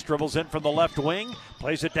Stearns, dribbles in from the left wing,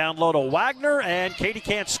 plays it down low to Wagner, and Katie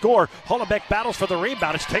can't score. Hollenbeck battles for the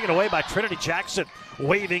rebound. It's taken away by Trinity Jackson,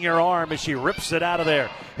 waving her arm as she rips it out of there.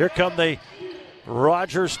 Here come the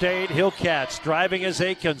Rogers State Hillcats driving as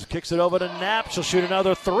Akins. Kicks it over to Knapp. She'll shoot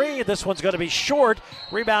another three. This one's going to be short.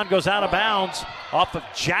 Rebound goes out of bounds off of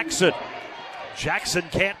Jackson. Jackson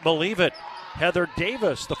can't believe it. Heather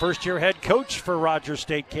Davis, the first-year head coach for Rogers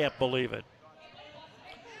State, can't believe it.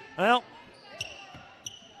 Well,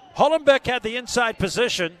 Hollenbeck had the inside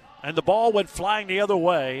position, and the ball went flying the other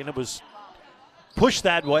way, and it was pushed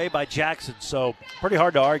that way by Jackson, so pretty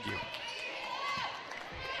hard to argue.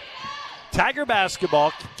 Tiger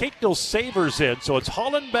basketball, Kate Dilsaver's in, so it's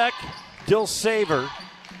Hollenbeck, Dilsaver,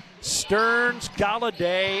 Stearns,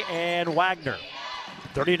 Galladay, and Wagner.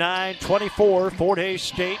 39-24, Fort Hays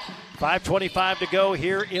State. 5:25 to go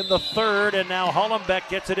here in the third, and now Hollenbeck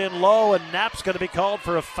gets it in low, and Knapp's going to be called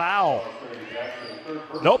for a foul.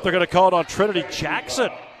 Nope, they're going to call it on Trinity Jackson.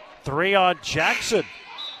 3 on Jackson.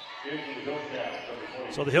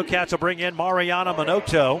 So the Hillcats will bring in Mariana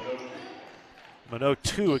Minotto.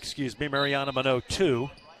 Mariana Minotto.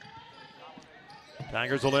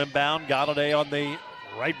 Tigers will inbound. Galladay on the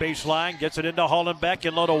right baseline. Gets it into Hollenbeck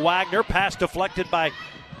and low to Wagner. Pass deflected by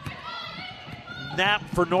Knapp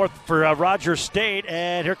for Rogers State.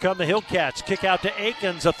 And here come the Hillcats. Kick out to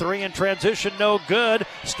Akins. A three in transition. No good.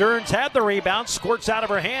 Stearns had the rebound. Squirts out of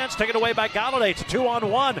her hands. Taken away by Galladay. It's a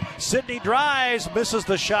 2-on-1. Sydney drives. Misses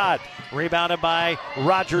the shot. Rebounded by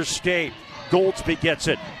Rogers State. Goldsby gets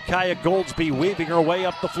it. Kaya Goldsby weaving her way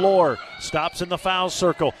up the floor. Stops in the foul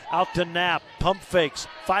circle. Out to Knapp. Pump fakes.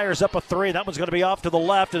 Fires up a three. That one's going to be off to the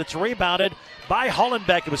left, and it's rebounded by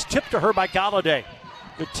Hollenbeck. It was tipped to her by Galladay.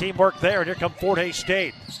 Good teamwork there, and here come Fort Hays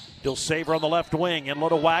State. Dilsaver on the left wing, and low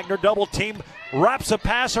to Wagner. Double team. Wraps a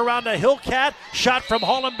pass around the Hillcat. Shot from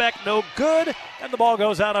Hollenbeck. No good, and the ball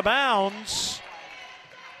goes out of bounds.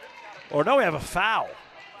 Or no, we have a foul.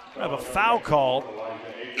 We have a foul called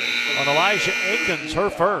on Elijah Akins, her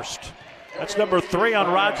first. That's number 3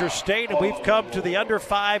 on Rogers State, and we've come to the under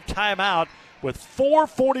 5 timeout with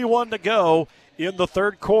 4:41 to go in the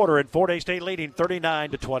third quarter, and Fort Hays State leading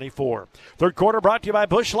 39-24. Third quarter brought to you by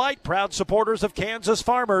Busch Light, proud supporters of Kansas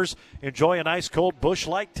farmers. Enjoy an ice cold Busch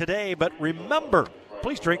Light today, but remember,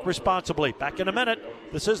 please drink responsibly. Back in a minute.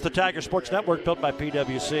 This is the Tiger Sports Network, built by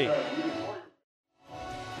PWC.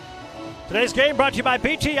 Today's game brought to you by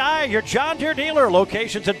BTI, your John Deere dealer.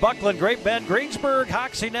 Locations in Buckland, Great Bend, Greensburg,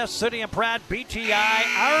 Hoxie, Ness City, and Pratt. BTI,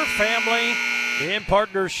 our family, in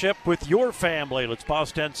partnership with your family. Let's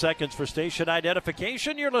pause 10 seconds for station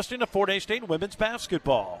identification. You're listening to Fort Hays State women's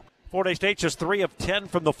basketball. Fort Hays State just 3 of 10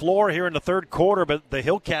 from the floor here in the third quarter, but the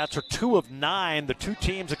Hillcats are 2 of 9. The two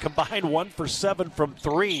teams have combined 1 for 7 from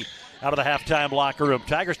 3 out of the halftime locker room.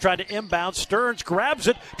 Tigers trying to inbound. Stearns grabs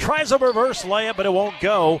it, tries a reverse layup, but it won't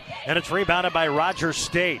go, and it's rebounded by Rogers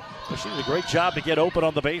State. Well, she did a great job to get open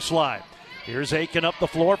on the baseline. Here's Aiken up the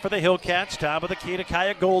floor for the Hillcats. Top of the key to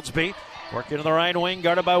Kaya Goldsby. Working to the right wing,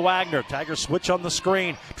 guarded by Wagner. Tigers switch on the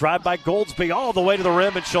screen. Drive by Goldsby all the way to the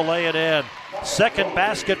rim, and she'll lay it in. Second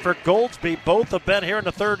basket for Goldsby. Both have been here in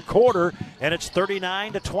the third quarter, and it's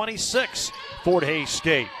 39-26, Fort Hays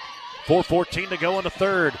State. 4:14 to go in the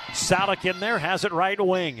third. Salick in there, has it right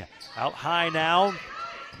wing. Out high now,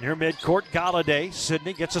 near midcourt, Galladay.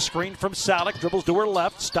 Sydney gets a screen from Salick, dribbles to her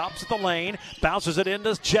left, stops at the lane, bounces it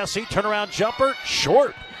into Jesse. Turnaround jumper,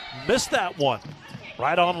 short. Missed that one.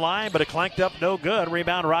 Right on line, but it clanked up no good.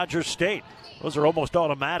 Rebound Rogers State. Those are almost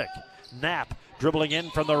automatic. Knapp dribbling in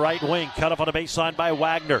from the right wing. Cut off on the baseline by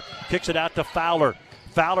Wagner. Kicks it out to Fowler.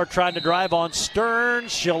 Fowler trying to drive on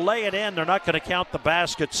Stearns. She'll lay it in. They're not going to count the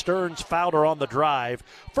basket. Stearns fouled her on the drive.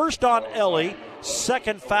 First on Ellie.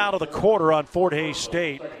 Second foul of the quarter on Fort Hays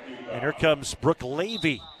State. And here comes Brooke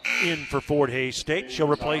Levy in for Fort Hays State. She'll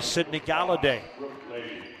replace Sydney Galladay.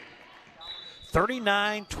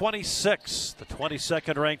 39-26, the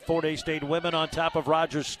 22nd ranked Fort Hays State women on top of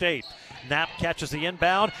Rogers State. Knapp catches the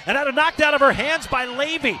inbound and had it knocked out of her hands by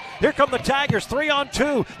Levy. Here come the Tigers,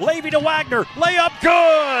 3-on-2. Levy to Wagner, layup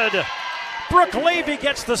good. Brooke Levy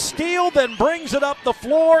gets the steal, then brings it up the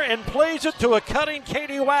floor and plays it to a cutting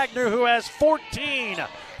Katie Wagner, who has 14.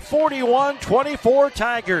 41-24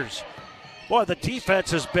 Tigers. Boy, the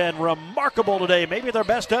defense has been remarkable today. Maybe their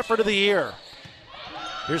best effort of the year.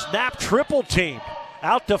 Here's Knapp triple team.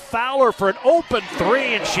 Out to Fowler for an open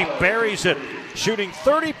three, and she buries it. Shooting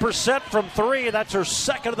 30% from 3. That's her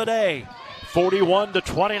second of the day.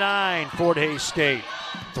 41-29, Fort Hays State.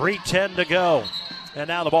 3:10 to go. And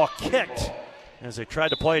now the ball kicked as they tried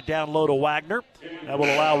to play it down low to Wagner. That will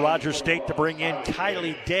allow Rogers State to bring in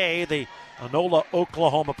Kylie Day, the Enola,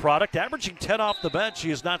 Oklahoma product. Averaging 10 off the bench.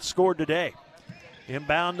 She has not scored today.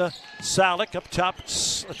 Inbound to Salick, up top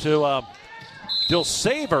to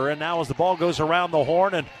Dilsaver, and now as the ball goes around the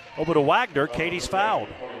horn and over to Wagner, Katie's fouled.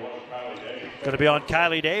 Going to be on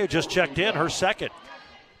Kylie Day, who just checked in, her second.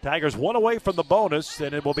 Tigers one away from the bonus,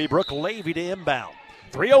 and it will be Brooke Levy to inbound.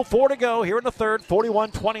 3:04 to go here in the third,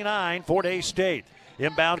 41-29, Fort Hays State.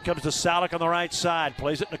 Inbound comes to Salick on the right side.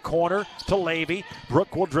 Plays it in the corner to Levy.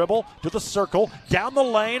 Brooke will dribble to the circle. Down the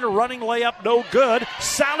lane, a running layup, no good.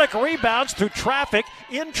 Salick rebounds through traffic,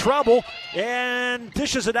 in trouble, and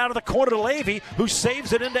dishes it out of the corner to Levy, who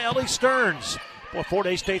saves it into Ellie Stearns. Well, Fort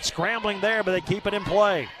Hays State scrambling there, but they keep it in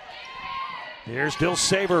play. Here's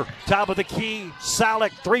Dilsaver, top of the key.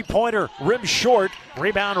 Salick, three-pointer, rim short.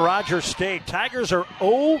 Rebound, Rogers State. Tigers are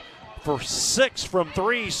 0 for 6 from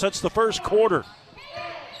 3 since the first quarter.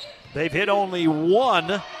 They've hit only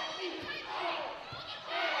one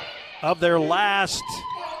of their last.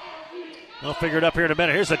 I'll figure it up here in a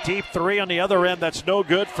minute. Here's a deep three on the other end. That's no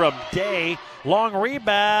good from Day. Long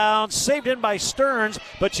rebound, saved in by Stearns,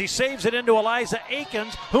 but she saves it into Eliza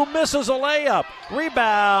Akins, who misses a layup.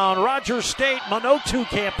 Rebound, Rogers State. Manotu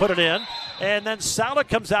can't put it in. And then Salick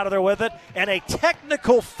comes out of there with it, and a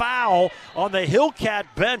technical foul on the Hillcat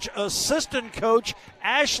bench. Assistant coach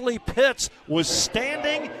Ashley Pitts was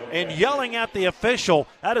standing and yelling at the official.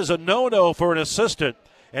 That is a no-no for an assistant.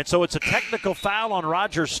 And so it's a technical foul on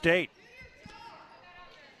Rogers State.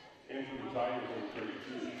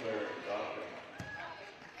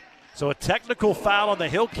 So a technical foul on the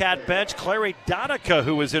Hillcat bench. Clary Donica,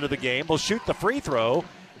 who was into the game, will shoot the free throw,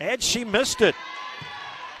 and she missed it.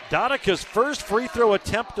 Donica's first free throw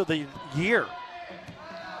attempt of the year.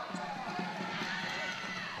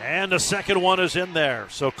 And the second one is in there.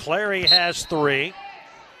 So Clary has 3.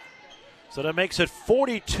 So that makes it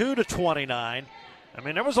 42-29. I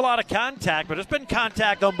mean, there was a lot of contact, but there's been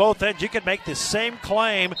contact on both ends. You could make the same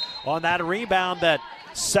claim on that rebound that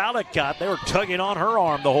Salick got. They were tugging on her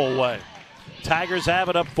arm the whole way. Tigers have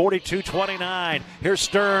it up 42-29. Here's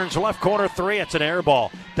Stearns, left corner 3. It's an air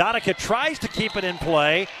ball. Donica tries to keep it in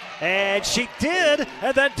play, and she did,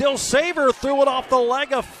 and then Dilsaver threw it off the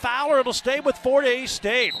leg of Fowler. It'll stay with Fort Hays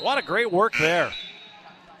State. What a great work there.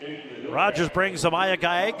 Rogers brings Amaya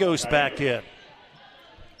Gallegos back in.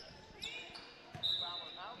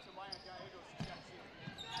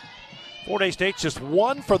 Fort Hays State just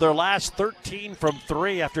 1 for their last 13 from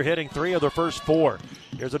 3 after hitting 3 of their first 4.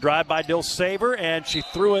 Here's a drive by Dilsaver, and she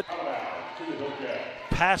threw it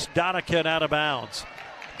past Donica and out of bounds.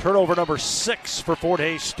 Turnover number 6 for Fort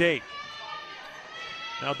Hays State.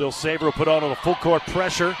 Now Dilsaver will put on a full court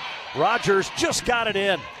pressure. Rogers just got it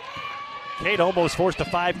in. Kate almost forced a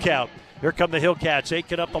 5 count. Here come the Hillcats,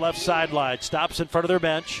 Aiken up the left sideline. Stops in front of their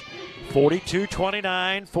bench.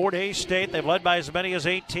 42-29, Fort Hays State. They've led by as many as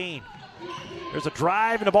 18. There's a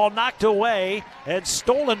drive and the ball knocked away and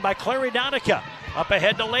stolen by Clary Donica. Up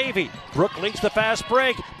ahead to Levy. Brooke leads the fast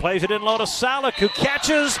break. Plays it in low to Salick, who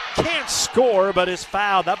catches. Can't score, but is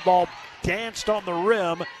fouled. That ball danced on the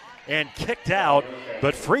rim and kicked out.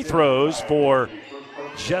 But free throws for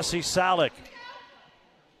Jessie Salick.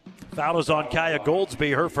 Foul is on Kaya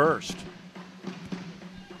Goldsby, her first.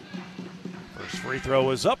 First free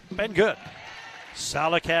throw is up and good.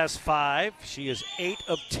 Salick has 5. She is 8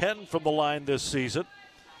 of 10 from the line this season.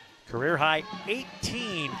 Career high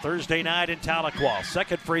 18 Thursday night in Tahlequah.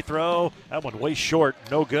 Second free throw, that one way short,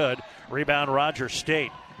 no good. Rebound Rogers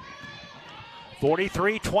State.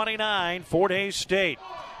 43-29, Fort Hays State.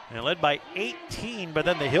 And led by 18, but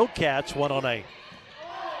then the Hillcats went on a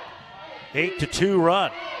 8-2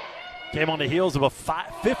 run. Came on the heels of a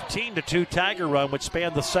 15-2 Tiger run, which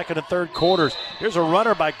spanned the second and third quarters. Here's a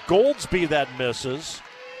runner by Goldsby that misses.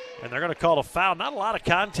 And they're going to call a foul. Not a lot of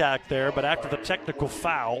contact there, but after the technical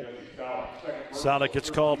foul, Salick gets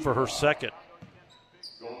called for her second.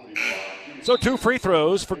 So 2 free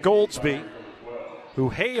throws for Goldsby, who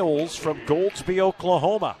hails from Goldsby,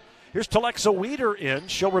 Oklahoma. Here's Telexa Weeder in.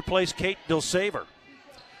 She'll replace Kate Dilsaver.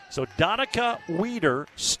 So Donica, Weeder,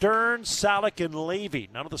 Stearns, Salick, and Levy.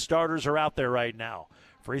 None of the starters are out there right now.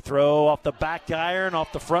 Free throw off the back iron,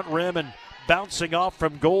 off the front rim, and bouncing off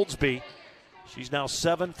from Goldsby. She's now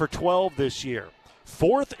 7 for 12 this year.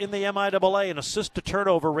 4th in the MIAA in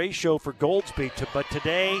assist-to-turnover ratio for Goldsby, but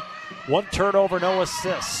today, 1 turnover, no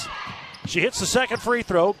assists. She hits the second free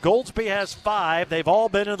throw. Goldsby has 5. They've all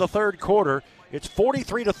been in the third quarter. It's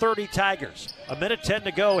 43-30 Tigers. 1:10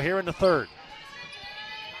 to go here in the third.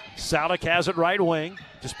 Salick has it right wing,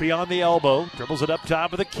 just beyond the elbow. Dribbles it up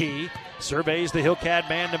top of the key. Surveys the Hillcat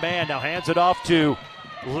man-to-man. Now hands it off to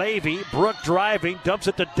Levy. Brooke driving, dumps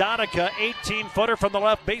it to Donica. 18-footer from the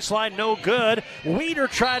left baseline, no good. Weeder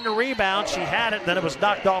trying to rebound. She had it, then it was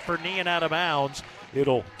knocked off her knee and out of bounds.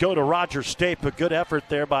 It'll go to Rogers State, but good effort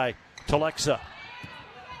there by Telexa.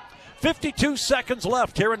 52 seconds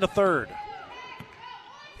left here in the third.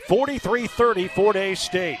 43-30, Fort Hays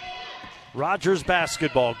State. Rogers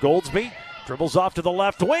basketball. Goldsby dribbles off to the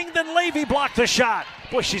left wing, then Levy blocked the shot.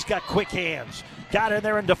 Boy, she's got quick hands. Got in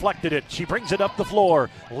there and deflected it. She brings it up the floor.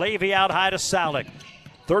 Levy out high to Salik.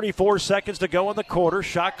 34 seconds to go in the quarter.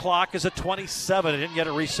 Shot clock is at 27. It didn't get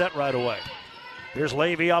a reset right away. Here's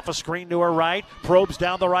Levy off a screen to her right. Probes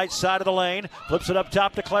down the right side of the lane. Flips it up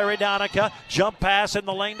top to Clary Donica. Jump pass in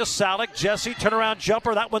the lane to Salik. Jesse, turnaround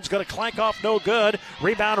jumper. That one's going to clank off, no good.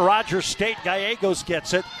 Rebound, Rogers State. Gallegos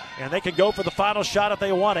gets it. And they can go for the final shot if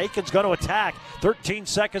they want. Aiken's going to attack. 13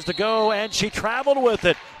 seconds to go, and she traveled with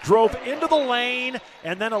it. Drove into the lane,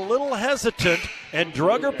 and then a little hesitant, and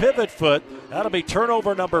drug her pivot foot. That'll be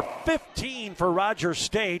turnover number 15 for Rogers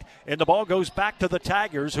State, and the ball goes back to the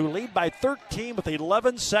Tigers, who lead by 13 with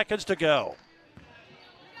 11 seconds to go.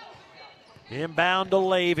 Inbound to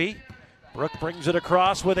Levy. Brooke brings it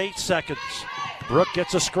across with 8 seconds. Brooke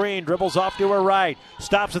gets a screen, dribbles off to her right,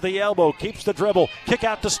 stops at the elbow, keeps the dribble, kick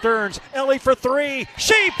out to Stearns. Ellie for three.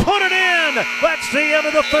 She put it in. That's the end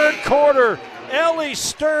of the third quarter. Ellie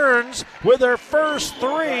Stearns with her first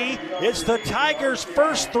three. It's the Tigers'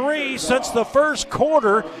 first three since the first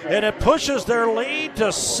quarter, and it pushes their lead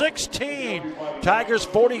to 16. Tigers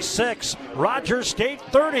 46, Rogers State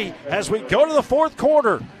 30 as we go to the fourth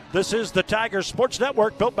quarter. This is the Tigers Sports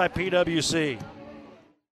Network, built by PWC.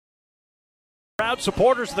 Proud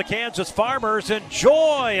supporters of the Kansas Farmers,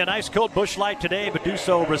 enjoy an ice cold Busch Light today, but do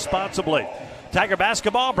so responsibly. Tiger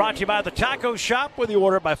basketball brought to you by the Taco Shop. Whether you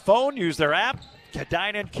order by phone, use their app,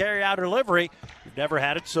 dine in, carry out, or delivery, you've never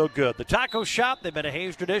had it so good. The Taco Shop, they've been a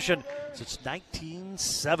Hayes tradition since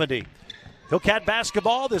 1970. Hillcat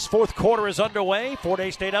basketball, this fourth quarter is underway. Fort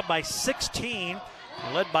Hays State up by 16,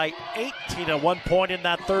 led by 18 at one point in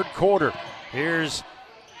that third quarter. Here's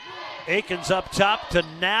Aikens up top to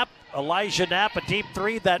Knapp. Elijah Knapp, a deep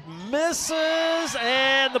three that misses,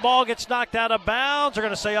 and the ball gets knocked out of bounds. They're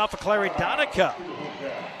going to say off of Clary Donica.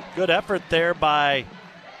 Good effort there by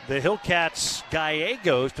the Hillcats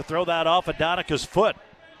Gallegos to throw that off of Donica's foot.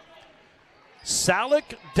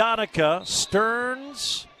 Salik, Donica,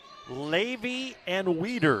 Stearns, Levy, and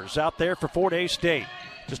Wieters out there for Fort Hays State.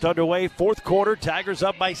 Just underway, fourth quarter. Tigers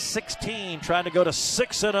up by 16, trying to go to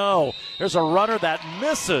 6-0. There's a runner that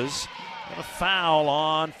misses. And a foul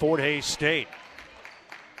on Fort Hays State.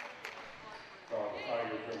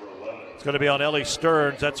 It's going to be on Ellie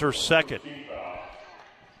Stearns. That's her second.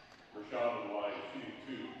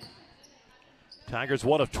 Tigers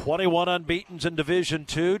one of 21 unbeatens in Division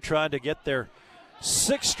II, trying to get their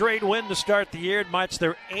sixth straight win to start the year. It's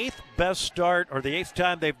their eighth best start, or the eighth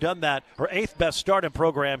time they've done that, or eighth best start in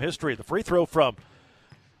program history. The free throw from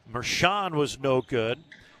Mershon was no good.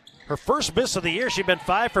 Her first miss of the year, she'd been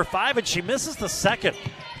 5 for 5, and she misses the second.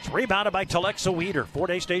 It's rebounded by Telexa Wieder. Fort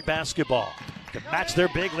Hays State basketball to match their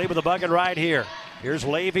big lead with a bucket right here. Here's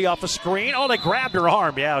Levy off a screen. Oh, they grabbed her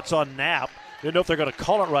arm. Yeah, it's on Knapp. Didn't know if they're going to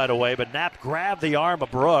call it right away, but Knapp grabbed the arm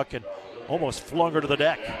of Brooke and almost flung her to the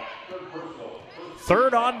deck.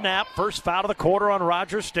 Third on Knapp. First foul of the quarter on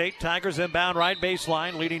Rogers State. Tigers inbound right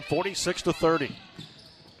baseline, leading 46-30.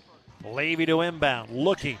 Levy to inbound,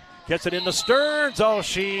 looking. Gets it into Stearns. Oh,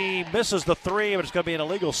 she misses the three, but it's going to be an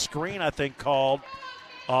illegal screen, I think, called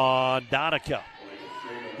on Donica.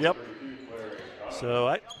 Yep. So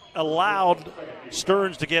I allowed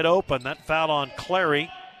Stearns to get open. That foul on Clary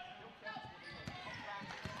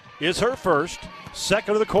is her first.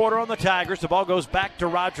 Second of the quarter on the Tigers. The ball goes back to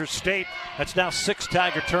Rogers State. That's now 6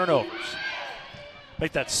 Tiger turnovers.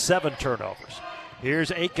 Make that 7 turnovers.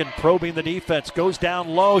 Here's Aiken probing the defense. Goes down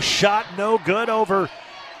low. Shot no good over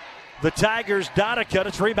the Tigers. Donica.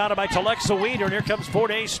 It's rebounded by Telexa Wieder, and here comes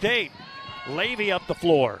Fort Hays State. Levy up the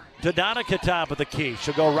floor to Donica, top of the key.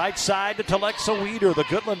 She'll go right side to Telexa Wieder, the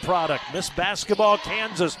Goodland product. Miss basketball,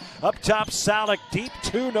 Kansas. Up top, Salik. Deep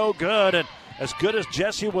two, no good. And as good as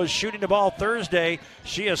Jessie was shooting the ball Thursday,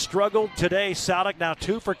 she has struggled today. Salik now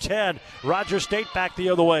 2 for 10. Rogers State back the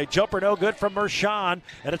other way. Jumper no good from Mershon,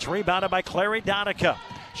 and it's rebounded by Clary Donica.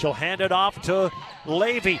 She'll hand it off to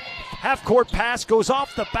Levy. Half-court pass goes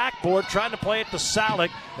off the backboard, trying to play it to Salik,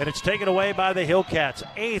 and it's taken away by the Hillcats.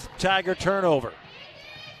 8th Tiger turnover.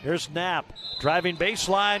 Here's Knapp driving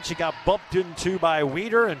baseline. She got bumped into by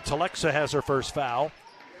Wieder, and Telexa has her first foul.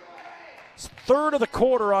 It's third of the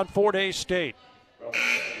quarter on Fort Hays State.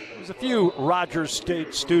 There's a few Rogers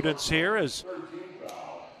State students here as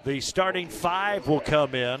the starting 5 will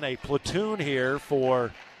come in. A platoon here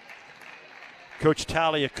for Coach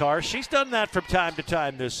Talia Carr. She's done that from time to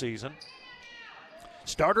time this season.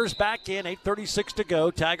 Starters back in, 8:36 to go.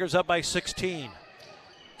 Tigers up by 16.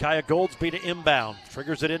 Kaya Goldsby to inbound.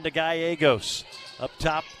 Triggers it into Gallegos. Up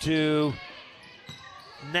top to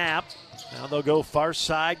Knapp. Now they'll go far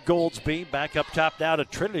side. Goldsby back up top now to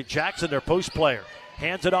Trinity Jackson, their post player.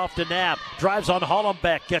 Hands it off to Knapp. Drives on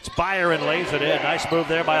Hollenbeck. Gets by her and lays it in. Nice move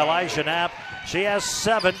there by Elijah Knapp. She has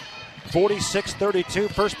 7. 46-32.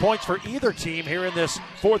 First points for either team here in this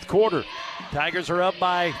fourth quarter. Tigers are up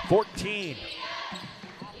by 14.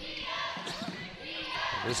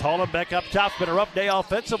 This Hollenbeck up top. Been a rough day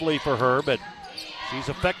offensively for her, but she's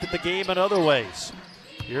affected the game in other ways.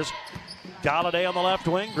 Here's Galladay on the left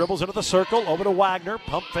wing. Dribbles into the circle. Over to Wagner.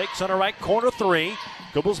 Pump fakes on a right corner three.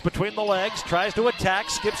 Dribbles between the legs. Tries to attack.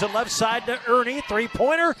 Skips it left side to Ernie.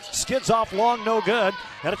 Three-pointer. Skids off long. No good.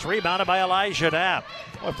 And it's rebounded by Elijah Knapp.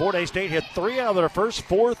 Boy, Fort Hays State hit 3 out of their first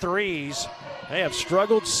 4 threes. They have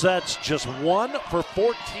struggled sets. Just 1 for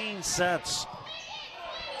 14 sets.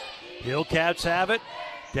 Hillcats have it.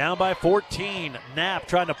 Down by 14. Knapp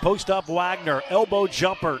trying to post up Wagner. Elbow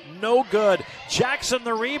jumper. No good. Jackson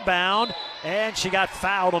the rebound. And she got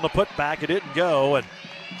fouled on the putback. It didn't go. And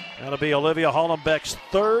that'll be Olivia Hollenbeck's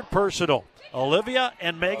 3rd personal. Olivia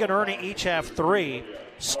and Megan Ernie each have 3.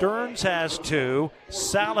 Stearns has 2.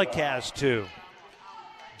 Salick has 2.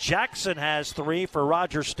 Jackson has 3 for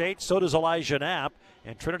Rogers State. So does Elijah Knapp.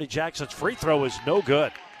 And Trinity Jackson's free throw is no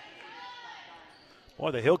good.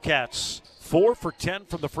 Boy, the Hillcats 4 for 10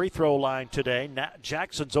 from the free throw line today.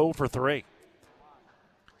 Jackson's 0 for 3.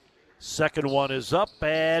 Second one is up,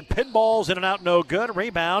 and pinballs in and out, no good.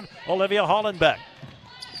 Rebound, Olivia Hollenbeck.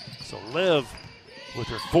 So Liv with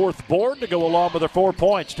her 4th board to go along with her 4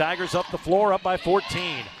 points. Tigers up the floor, up by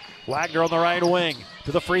 14. Wagner on the right wing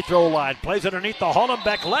to the free throw line. Plays underneath the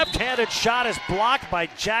Hollenbeck. Left-handed shot is blocked by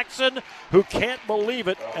Jackson, who can't believe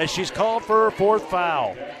it as she's called for her 4th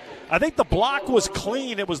foul. I think the block was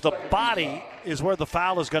clean. It was the body is where the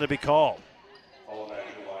foul is going to be called.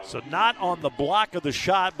 So not on the block of the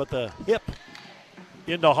shot, but the hip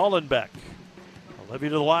into Hollenbeck. Olivia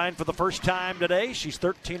to the line for the first time today. She's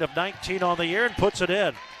 13 of 19 on the year and puts it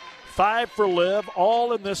in. 5 for Liv,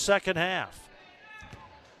 all in this second half.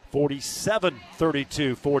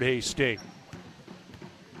 47-32, Fort Hays State.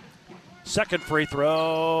 Second free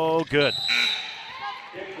throw, good.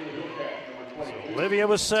 So Olivia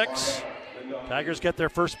with 6. Tigers get their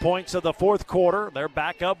first points of the fourth quarter. They're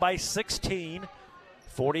back up by 16.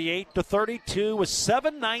 48-32 with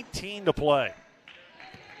 7:19 to play.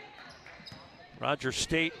 Rogers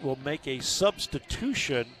State will make a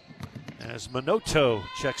substitution as Minoto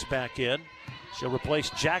checks back in. She'll replace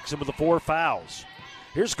Jackson with the 4 fouls.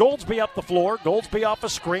 Here's Goldsby up the floor. Goldsby off a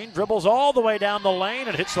screen, dribbles all the way down the lane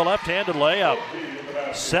and hits the left-handed layup.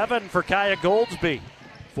 7 for Kaya Goldsby.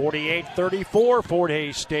 48-34, Fort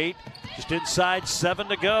Hays State. Just inside 7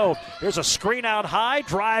 to go. Here's a screen out high,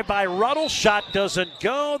 drive by Ruddle. Shot doesn't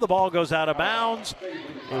go. The ball goes out of bounds.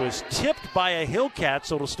 It was tipped by a Hillcat,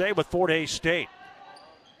 so it'll stay with Fort Hays State.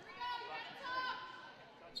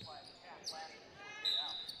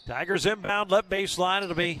 Tigers inbound, left baseline.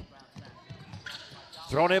 It'll be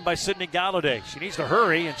thrown in by Sydney Galladay. She needs to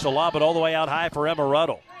hurry, and she'll lob it all the way out high for Emma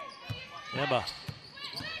Ruddle. Emma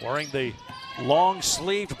wearing the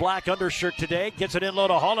long-sleeved black undershirt today. Gets it in low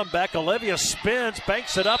to Hollenbeck. Olivia spins,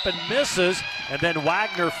 banks it up and misses. And then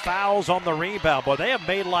Wagner fouls on the rebound. Boy, they have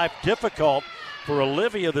made life difficult for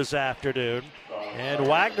Olivia this afternoon. And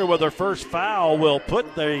Wagner with her first foul will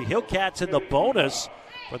put the Hillcats in the bonus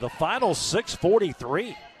for the final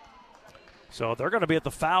 6:43. So they're going to be at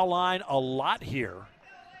the foul line a lot here.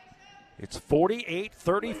 It's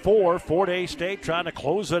 48-34, Fort Hays State trying to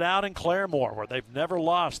close it out in Claremore, where they've never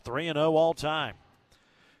lost, 3-0 all time.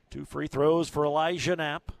 2 free throws for Elijah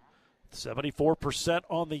Knapp. 74%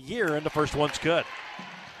 on the year, and the first one's good.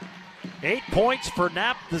 8 points for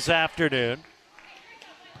Knapp this afternoon.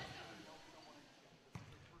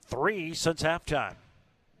 3 since halftime.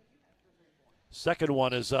 Second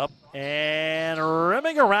one is up, and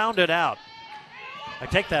rimming around it out. I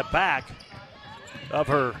take that back. Of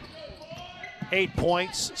her 8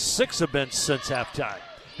 points, 6 have been since halftime.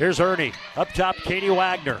 Here's Ernie. Up top, Katie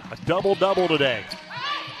Wagner. A double-double today.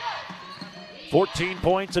 14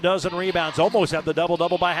 points, a dozen rebounds. Almost had the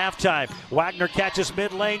double-double by halftime. Wagner catches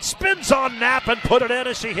mid-lane, spins on Knapp and put it in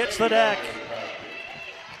as she hits the deck.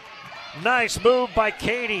 Nice move by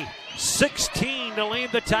Katie. 16 to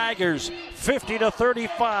lead the Tigers.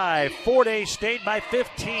 50-35. Fort Hays State by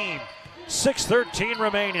 15. 6:13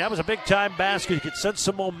 remaining. That was a big-time basket. You could sense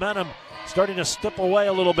some momentum starting to slip away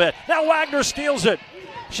a little bit. Now Wagner steals it.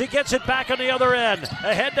 She gets it back on the other end.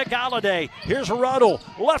 Ahead to Galladay. Here's Ruddle.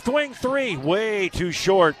 Left wing 3. Way too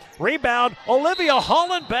short. Rebound, Olivia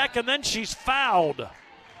Hollenbeck, and then she's fouled.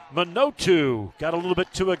 Minotu got a little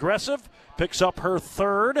bit too aggressive. Picks up her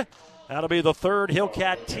 3rd. That'll be the 3rd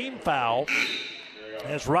Hillcat team foul.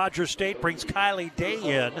 as Rogers State brings Kylie Day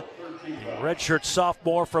in, redshirt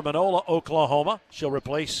sophomore from Enola, Oklahoma. She'll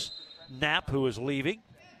replace Knapp, who is leaving.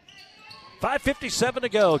 5:57 to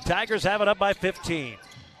go. Tigers have it up by 15.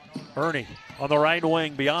 Ernie on the right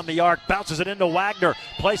wing, beyond the arc, bounces it into Wagner,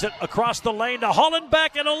 plays it across the lane to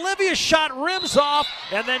Hollenbeck, and Olivia's shot rims off,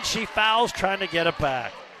 and then she fouls trying to get it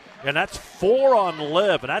back. And that's 4 on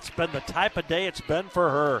Liv, and that's been the type of day it's been for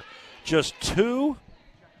her. Just 2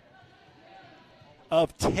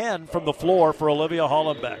 of 10 from the floor for Olivia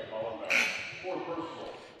Hollenbeck.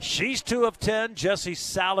 She's 2 of 10. Jessie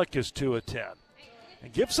Salick is 2 of 10.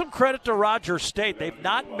 And give some credit to Rogers State. They've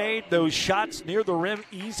not made those shots near the rim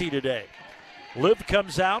easy today. Liv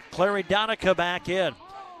comes out, Clary Donica back in.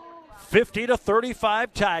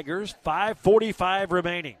 50-35 Tigers, 5:45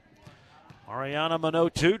 remaining. Ariana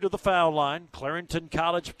Minotu to the foul line. Clarington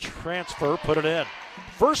College transfer, put it in.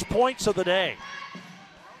 First points of the day.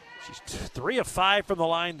 She's 3 of 5 from the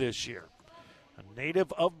line this year. A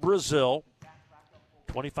native of Brazil.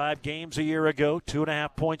 25 games a year ago,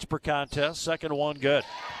 2.5 points per contest. Second one good.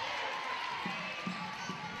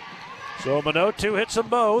 So Minotu hits them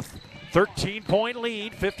both. 13-point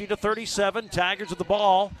lead, 50-37. Tigers with the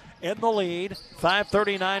ball in the lead.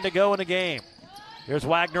 5:39 to go in the game. Here's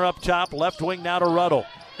Wagner up top, left wing now to Ruddle.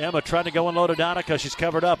 Emma trying to go in low to Donica. She's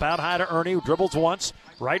covered up. Out high to Ernie, who dribbles once.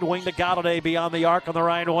 Right wing to Galladay beyond the arc on the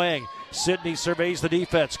right wing. Sydney surveys the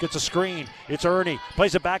defense, gets a screen. It's Ernie,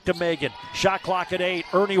 plays it back to Megan. Shot clock at 8.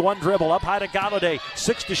 Ernie one dribble, up high to Galladay.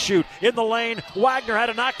 6 to shoot. In the lane, Wagner had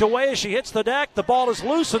it knocked away as she hits the deck. The ball is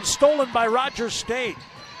loose and stolen by Rogers State.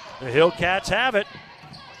 The Hillcats have it.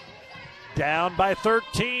 Down by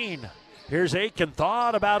 13. Here's Aiken,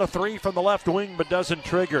 thought about a 3 from the left wing, but doesn't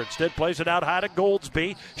trigger. Instead plays it out high to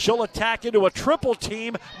Goldsby. She'll attack into a triple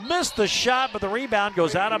team. Missed the shot, but the rebound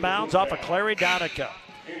goes out of bounds off of Clary Donica.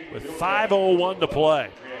 With 5:01 to play.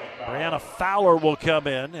 Brianna Fowler will come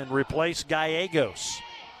in and replace Gallegos.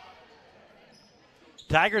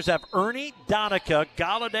 Tigers have Ernie, Donica,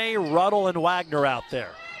 Galladay, Ruddle, and Wagner out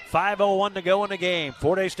there. 5:01 to go in the game.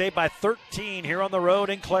 Fort Hays State by 13 here on the road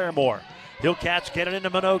in Claremore. Hillcats get it into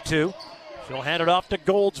Minotu. She'll hand it off to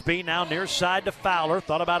Goldsby, now near side to Fowler.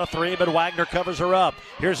 Thought about a 3, but Wagner covers her up.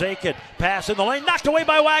 Here's Aiken, pass in the lane, knocked away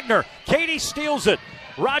by Wagner. Katie steals it.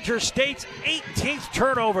 Rogers State's 18th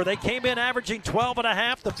turnover. They came in averaging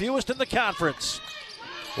 12.5, the fewest in the conference.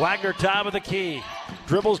 Wagner top of the key.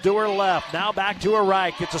 Dribbles to her left, now back to her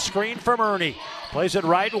right. Gets a screen from Ernie. Plays it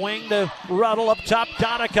right wing to Ruddle, up top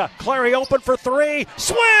Donica. Clary open for 3.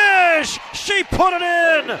 Swish! She put it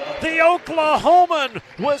in! The Oklahoman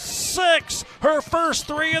with 6. Her first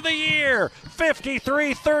 3 of the year.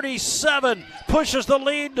 53-37. Pushes the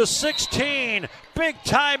lead to 16. Big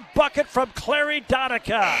time bucket from Clary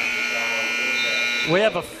Donica. We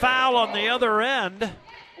have a foul on the other end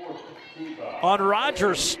on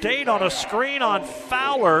Rogers State on a screen on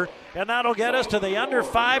Fowler. And that'll get us to the under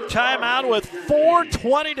 5 timeout with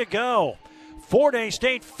 4:20 to go. Fort Hays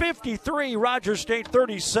State 53, Rogers State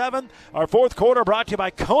 37. Our fourth quarter brought to you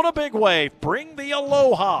by Kona Big Wave. Bring the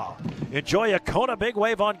aloha. Enjoy a Kona Big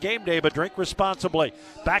Wave on game day, but drink responsibly.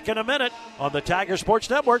 Back in a minute on the Tiger Sports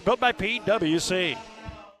Network, built by PWC.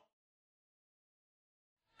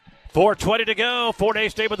 4:20 to go. Fort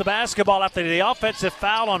Hays State with the basketball after the offensive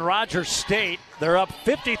foul on Rogers State. They're up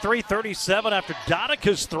 53-37 after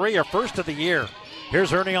Donica's 3, her first of the year.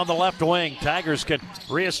 Here's Ernie on the left wing. Tigers can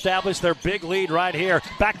reestablish their big lead right here.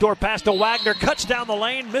 Backdoor pass to Wagner. Cuts down the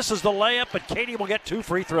lane. Misses the layup, but Katie will get 2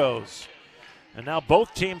 free throws. And now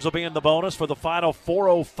both teams will be in the bonus for the final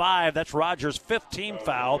 4:05. That's Rogers' 5th team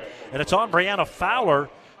foul. And it's on Brianna Fowler.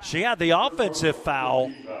 She had the offensive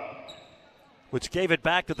foul, which gave it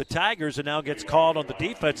back to the Tigers, and now gets called on the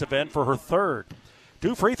defensive end for her 3rd.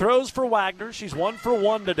 2 free throws for Wagner. She's 1 for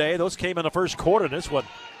 1 today. Those came in the first quarter. This one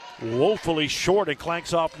woefully short and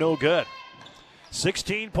clanks off no good.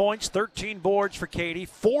 16 points, 13 boards for Katie,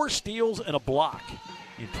 4 steals and a block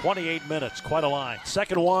in 28 minutes. Quite a line.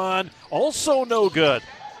 Second one, also no good.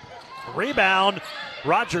 Rebound,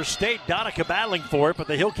 Rogers State. Donica battling for it, but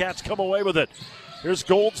the Hillcats come away with it. Here's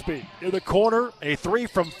Goldsby in the corner. A 3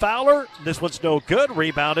 from Fowler. This one's no good.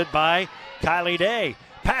 Rebounded by Kylie Day.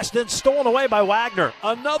 Passed and stolen away by Wagner.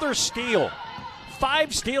 Another steal.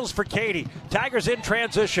 5 steals for Katie. Tigers in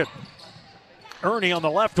transition. Ernie on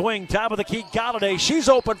the left wing. Top of the key, Galladay. She's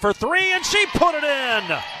open for 3, and she put it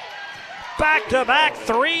in. Back-to-back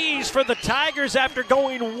 3s for the Tigers after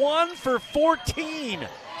going 1 for 14.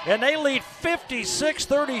 And they lead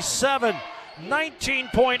 56-37.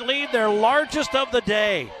 19-point lead, their largest of the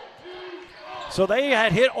day. So they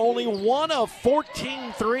had hit only 1 of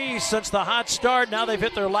 14 threes since the hot start. Now they've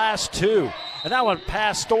hit their last 2. And that one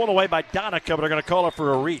pass stolen away by Donica, but they're going to call it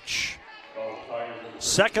for a reach.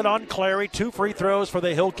 Second on Clary, 2 free throws for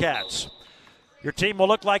the Hillcats. Your team will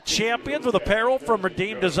look like champions with apparel from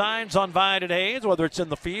Redeem Designs on Vine and Hayes, whether it's in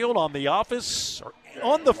the field, on the office, or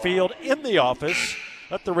on the field, in the office.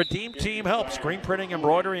 Let the Redeem team help. Screen printing,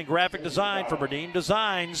 embroidery, and graphic design from Redeem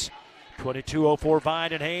Designs. 2204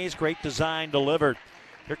 Vine and Hayes, great design delivered.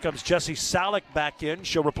 Here comes Jessie Salick back in.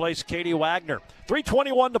 She'll replace Katie Wagner.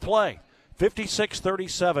 3:21 to play.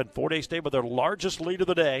 56-37. Fort Hays State with their largest lead of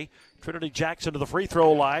the day. Trinity Jackson to the free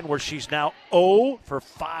throw line where she's now 0 for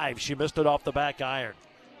 5. She missed it off the back iron.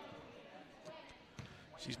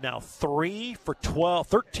 She's now 3 for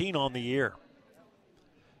 13 on the year.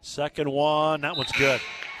 Second one, that one's good.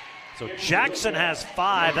 So Jackson has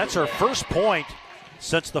 5. That's her first point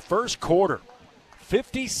since the first quarter.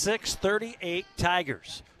 56-38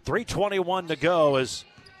 Tigers. 3:21 to go as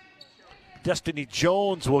Destiny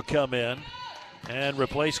Jones will come in and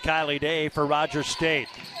replace Kylie Day for Rogers State.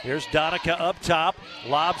 Here's Donica up top,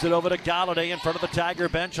 lobs it over to Galladay in front of the Tiger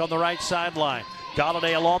bench on the right sideline.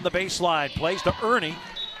 Galladay along the baseline, plays to Ernie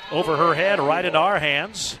over her head, right into our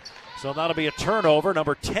hands. So that'll be a turnover,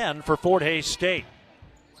 number 10 for Fort Hays State.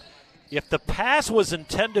 If the pass was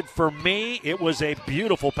intended for me, it was a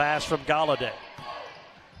beautiful pass from Galladay.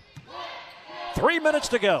 3 minutes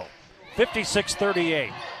to go,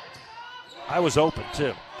 56-38. I was open,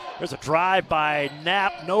 too. There's a drive by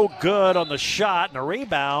Knapp, no good on the shot, and a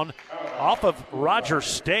rebound off of Rogers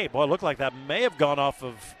State. Boy, it looked like that may have gone off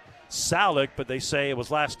of Salick, but they say it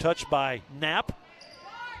was last touched by Knapp.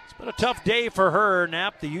 It's been a tough day for her.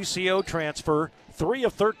 Knapp, the UCO transfer, 3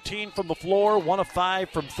 of 13 from the floor, 1 of 5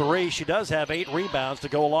 from 3. She does have 8 rebounds to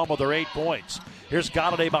go along with her 8 points. Here's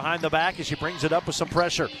Galladay behind the back as she brings it up with some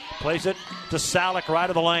pressure. Plays it to Salick right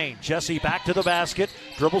of the lane. Jessie back to the basket,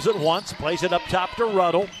 dribbles it once, plays it up top to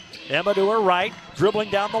Ruddle. Emma to her right,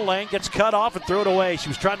 dribbling down the lane, gets cut off and threw it away. She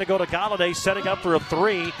was trying to go to Galladay, setting up for a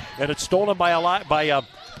 3, and it's stolen by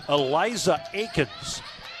Eliza Akins.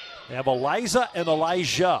 They have Eliza and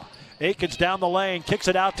Elijah. Akins down the lane, kicks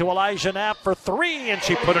it out to Elijah Knapp for 3, and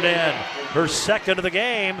she put it in. Her second of the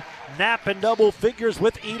game. Knapp in double figures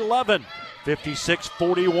with 11.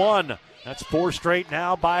 56-41. That's 4 straight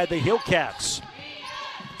now by the Hillcats.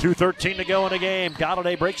 2:13 to go in the game.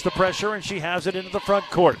 Galladay breaks the pressure, and she has it into the front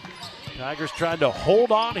court. Tigers trying to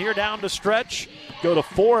hold on here down to stretch. Go to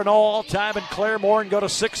 4-0 all time in Claremore and go to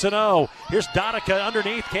 6-0. Here's Donica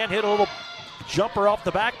underneath. Can't hit a little jumper off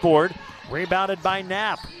the backboard. Rebounded by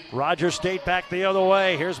Knapp. Rogers State back the other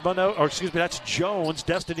way. Here's that's Jones.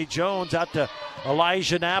 Destiny Jones out to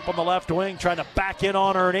Elijah Knapp on the left wing, trying to back in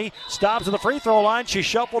on Ernie. Stops at the free throw line. She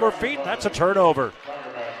shuffled her feet, and that's a turnover.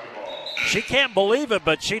 She can't believe it,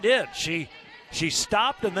 but she did. She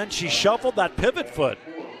stopped, and then she shuffled that pivot foot.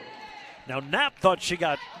 Now Knapp thought she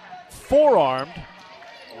got forearmed.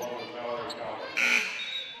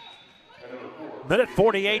 Minute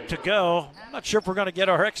 48 to go. I'm not sure if we're going to get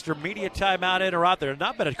our extra media timeout in or out. There's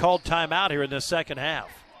not been a called timeout here in this second half.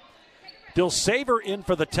 Dilsaver in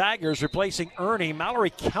for the Tigers, replacing Ernie. Mallory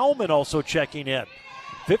Kelman also checking in.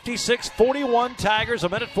 56-41 Tigers, a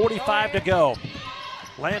minute 45 to go.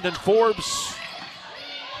 Landon Forbes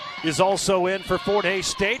is also in for Fort Hays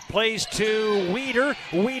State. Plays to Weeder.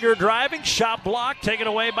 Weeder driving, shot block, taken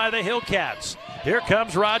away by the Hillcats. Here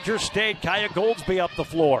comes Rogers State. Kaya Goldsby up the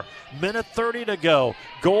floor. Minute 30 to go.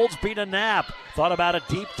 Goldsby to Knapp. Thought about a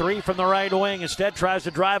deep 3 from the right wing. Instead tries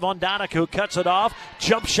to drive on Donica, who cuts it off.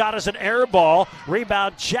 Jump shot is an air ball.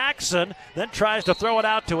 Rebound Jackson. Then tries to throw it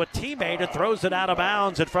out to a teammate and throws it out of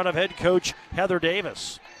bounds in front of head coach Heather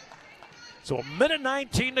Davis. So a minute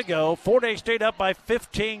 19 to go. Fort Hays State up by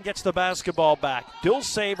 15, gets the basketball back.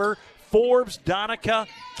 Dilsaver, Forbes, Donica,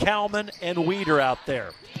 Kalman, and Weeder out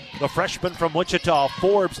there. The freshman from Wichita,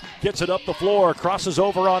 Forbes, gets it up the floor, crosses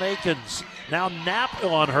over on Akins. Now Knapp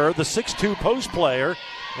on her, the 6'2 post player,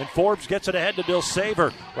 and Forbes gets it ahead to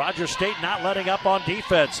Dilsaver. Rogers State not letting up on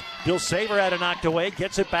defense. Dilsaver had it knocked away,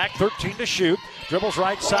 gets it back, 13 to shoot. Dribbles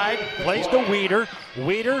right side, plays to Weeder.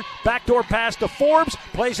 Weeder, backdoor pass to Forbes,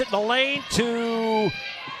 plays it in the lane to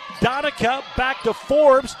Donica, back to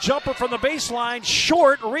Forbes, jumper from the baseline,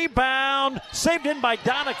 short, rebound, saved in by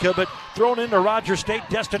Donica, but thrown into Rogers State,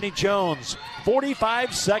 Destiny Jones.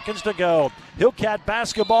 45 seconds to go. Hillcat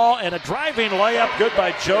basketball and a driving layup, good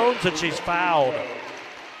by Jones, and she's fouled.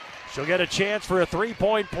 She'll get a chance for a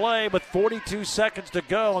 3-point play with 42 seconds to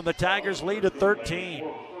go, and the Tigers lead at 13.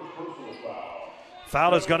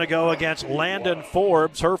 Foul is going to go against Landon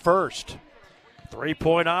Forbes, her first.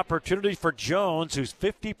 Three-point opportunity for Jones, who's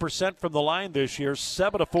 50% from the line this year,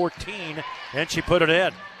 7-14, and she put it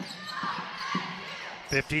in.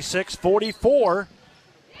 56-44.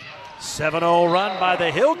 7-0 run by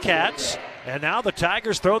the Hillcats, and now the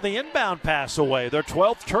Tigers throw the inbound pass away, their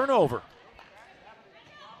 12th turnover.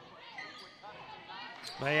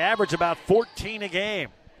 They average about 14 a game.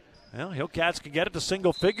 Well, Hillcats can get it to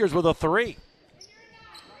single figures with a three.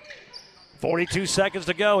 42 seconds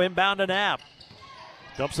to go, inbound to Knapp.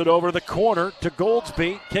 Dumps it over the corner to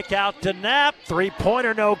Goldsby. Kick out to Knapp.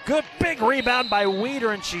 Three-pointer, no good. Big rebound by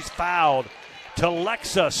Weeder, and she's fouled.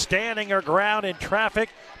 Telexa standing her ground in traffic.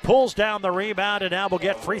 Pulls down the rebound, and now will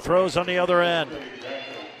get free throws on the other end.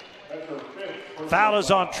 Foul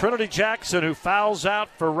is on Trinity Jackson, who fouls out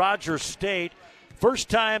for Rogers State. First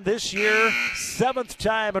time this year, 7th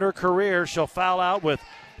time in her career, she'll foul out with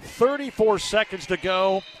 34 seconds to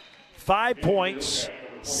go. 5 points,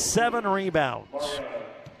 7 rebounds.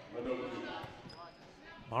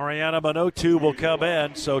 Mariana Manotu will come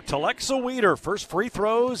in. So Telexa Weeder, first free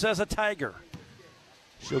throws as a Tiger.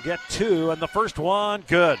 She'll get 2, and the first one,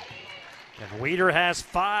 good. And Weeder has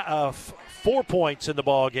 4 points in the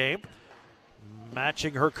ball game,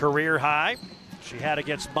 matching her career high. She had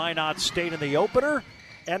against Minot State in the opener,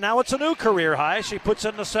 and now it's a new career high. She puts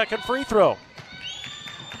in the second free throw.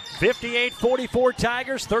 58-44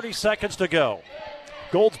 Tigers, 30 seconds to go.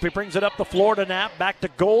 Goldsby brings it up the floor to Knapp. Back to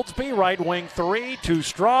Goldsby, right wing three, too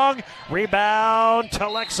strong. Rebound,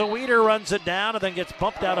 Telexa Weeder runs it down and then gets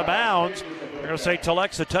bumped out of bounds. We're going to say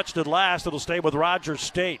Telexa touched it last. It'll stay with Rogers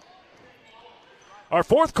State. Our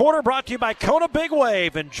fourth quarter brought to you by Kona Big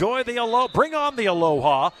Wave. Enjoy the bring on the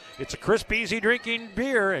Aloha. It's a crisp, easy drinking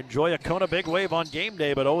beer. Enjoy a Kona Big Wave on game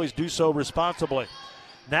day, but always do so responsibly.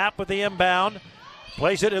 Knapp with the inbound.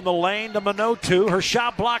 Plays it in the lane to Manotu. Her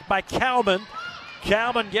shot blocked by Kalman.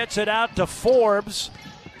 Kalman gets it out to Forbes.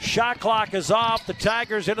 Shot clock is off. The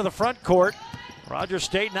Tigers into the front court. Rogers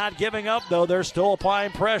State not giving up, though. They're still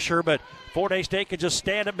applying pressure, but Fort Hays State can just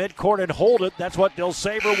stand at midcourt and hold it. That's what Dill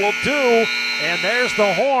Saber will do. And there's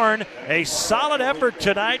the horn. A solid effort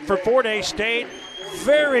tonight for Fort Hays State.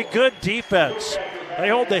 Very good defense. They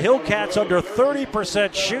hold the Hillcats under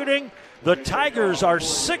 30% shooting. The Tigers are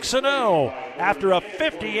 6-0 after a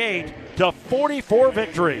 58-44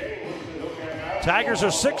 victory. Tigers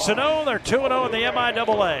are 6-0. They're 2-0 in the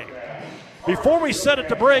MIAA. Before we set it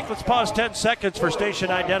to break, let's pause 10 seconds for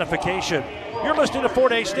station identification. You're listening to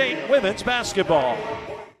Fort Hays State women's basketball.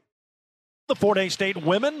 The Fort Hays State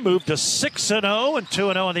women moved to 6-0 and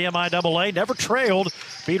 2-0 in the MIAA. Never trailed.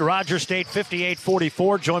 Beat Rogers State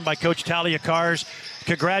 58-44, joined by Coach Talia Kars.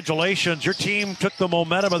 Congratulations. Your team took the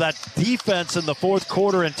momentum of that defense in the fourth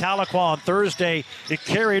quarter in Tahlequah on Thursday. It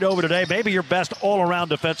carried over today. Maybe your best all-around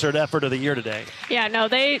defensive effort of the year today. Yeah, no,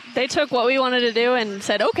 they took what we wanted to do and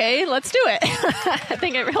said, okay, let's do it. I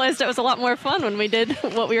think I realized it was a lot more fun when we did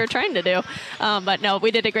what we were trying to do. But no, we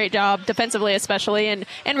did a great job defensively especially and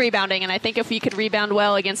rebounding. And I think if we could rebound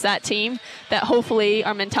well against that team, that hopefully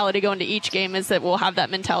our mentality going to each game is that we'll have that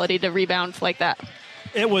mentality to rebound like that.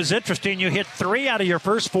 It was interesting. You hit 3 out of your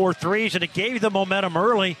first 4 threes, and it gave you the momentum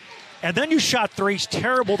early. And then you shot threes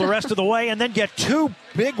terrible the rest of the way, and then get 2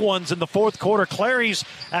 big ones in the fourth quarter. Clary's,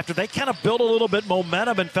 after they kind of built a little bit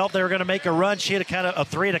momentum and felt they were going to make a run, she had a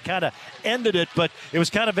three to kind of ended it. But it was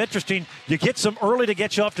kind of interesting. You get some early to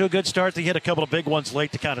get you off to a good start. They hit a couple of big ones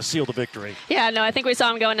late to kind of seal the victory. Yeah, no, I think we saw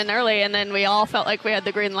them going in early, and then we all felt like we had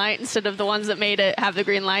the green light instead of the ones that made it have the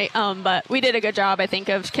green light. But we did a good job, I think,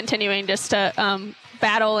 of continuing just to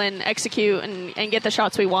battle and execute and get the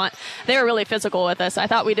shots we want. They were really physical with us. I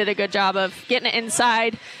thought we did a good job of getting it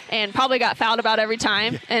inside and probably got fouled about every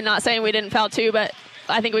time. And not saying we didn't foul too, but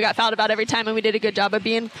I think we got fouled about every time, and we did a good job of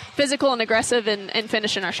being physical and aggressive and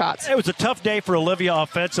finishing our shots. It was a tough day for Olivia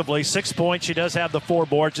offensively. 6 points. She does have the 4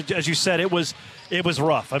 boards. As you said, it was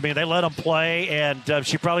rough. I mean, they let them play, and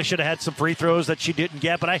she probably should have had some free throws that she didn't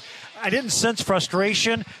get. But I didn't sense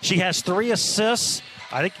frustration. She has 3 assists.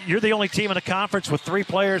 I think you're the only team in the conference with 3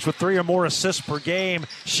 players with 3 or more assists per game.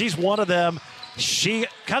 She's one of them. She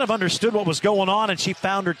kind of understood what was going on, and she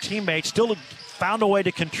found her teammates. Still found a way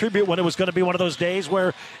to contribute when it was going to be one of those days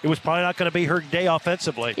where it was probably not going to be her day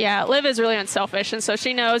offensively. Yeah, Liv is really unselfish, and so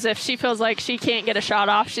she knows if she feels like she can't get a shot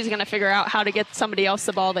off, she's going to figure out how to get somebody else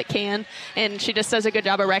the ball that can, and she just does a good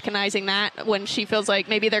job of recognizing that when she feels like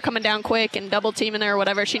maybe they're coming down quick and double teaming her or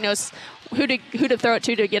whatever. She knows who to throw it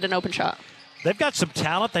to get an open shot. They've got some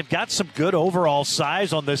talent. They've got some good overall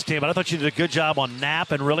size on this team. But I thought she did a good job on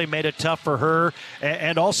Knapp and really made it tough for her.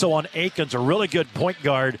 And also on Aikens, a really good point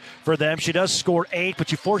guard for them. She does score 8,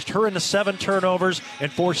 but you forced her into 7 turnovers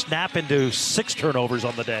and forced Knapp into 6 turnovers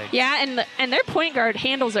on the day. Yeah, and their point guard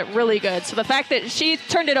handles it really good. So the fact that she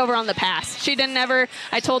turned it over on the pass. She didn't ever,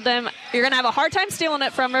 I told them, you're going to have a hard time stealing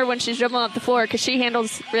it from her when she's dribbling up the floor because she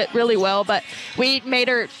handles it really well. But we made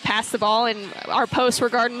her pass the ball, and our posts were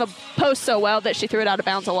guarding the post so well that she threw it out of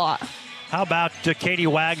bounds a lot. How about Katie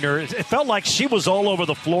Wagner? It felt like she was all over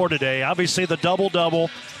the floor today. Obviously the double-double,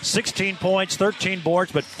 16 points, 13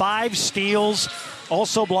 boards, but 5 steals,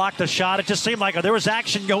 also blocked a shot. It just seemed like there was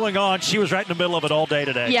action going on. She was right in the middle of it all day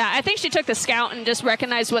today. Yeah, I think she took the scout and just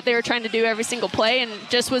recognized what they were trying to do every single play and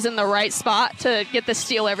just was in the right spot to get the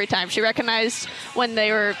steal every time. She recognized when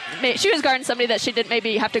she was guarding somebody that she didn't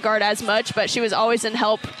maybe have to guard as much, but she was always in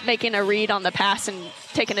help making a read on the pass and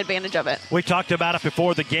taking advantage of it. We talked about it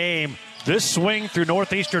before the game. This swing through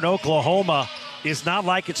northeastern Oklahoma is not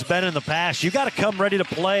like it's been in the past. You got to come ready to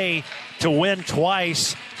play to win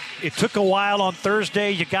twice. It took a while on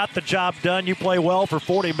Thursday. You got the job done. You play well for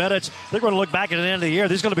 40 minutes. They're going to look back at the end of the year.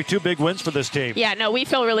 These are going to be 2 big wins for this team. Yeah, no, we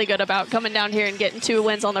feel really good about coming down here and getting 2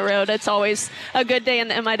 wins on the road. It's always a good day in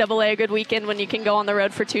the MIAA, a good weekend when you can go on the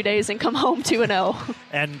road for 2 days and come home 2-0.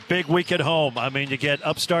 And big week at home. I mean, you get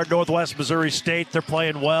upstart Northwest Missouri State. They're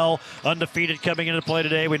playing well. Undefeated coming into play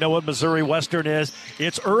today. We know what Missouri Western is.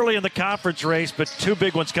 It's early in the conference race, but 2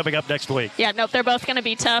 big ones coming up next week. Yeah, nope, they're both going to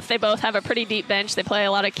be tough. They both have a pretty deep bench. They play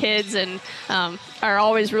a lot of kids and are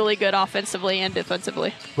always really good offensively and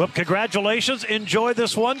defensively. Well, congratulations. Enjoy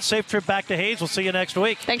this one. Safe trip back to Hayes. We'll see you next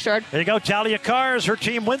week. Thanks, Gerard. There you go. Talia Cars. Her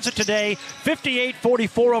team wins it today,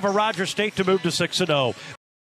 58-44 over Rogers State to move to 6-0.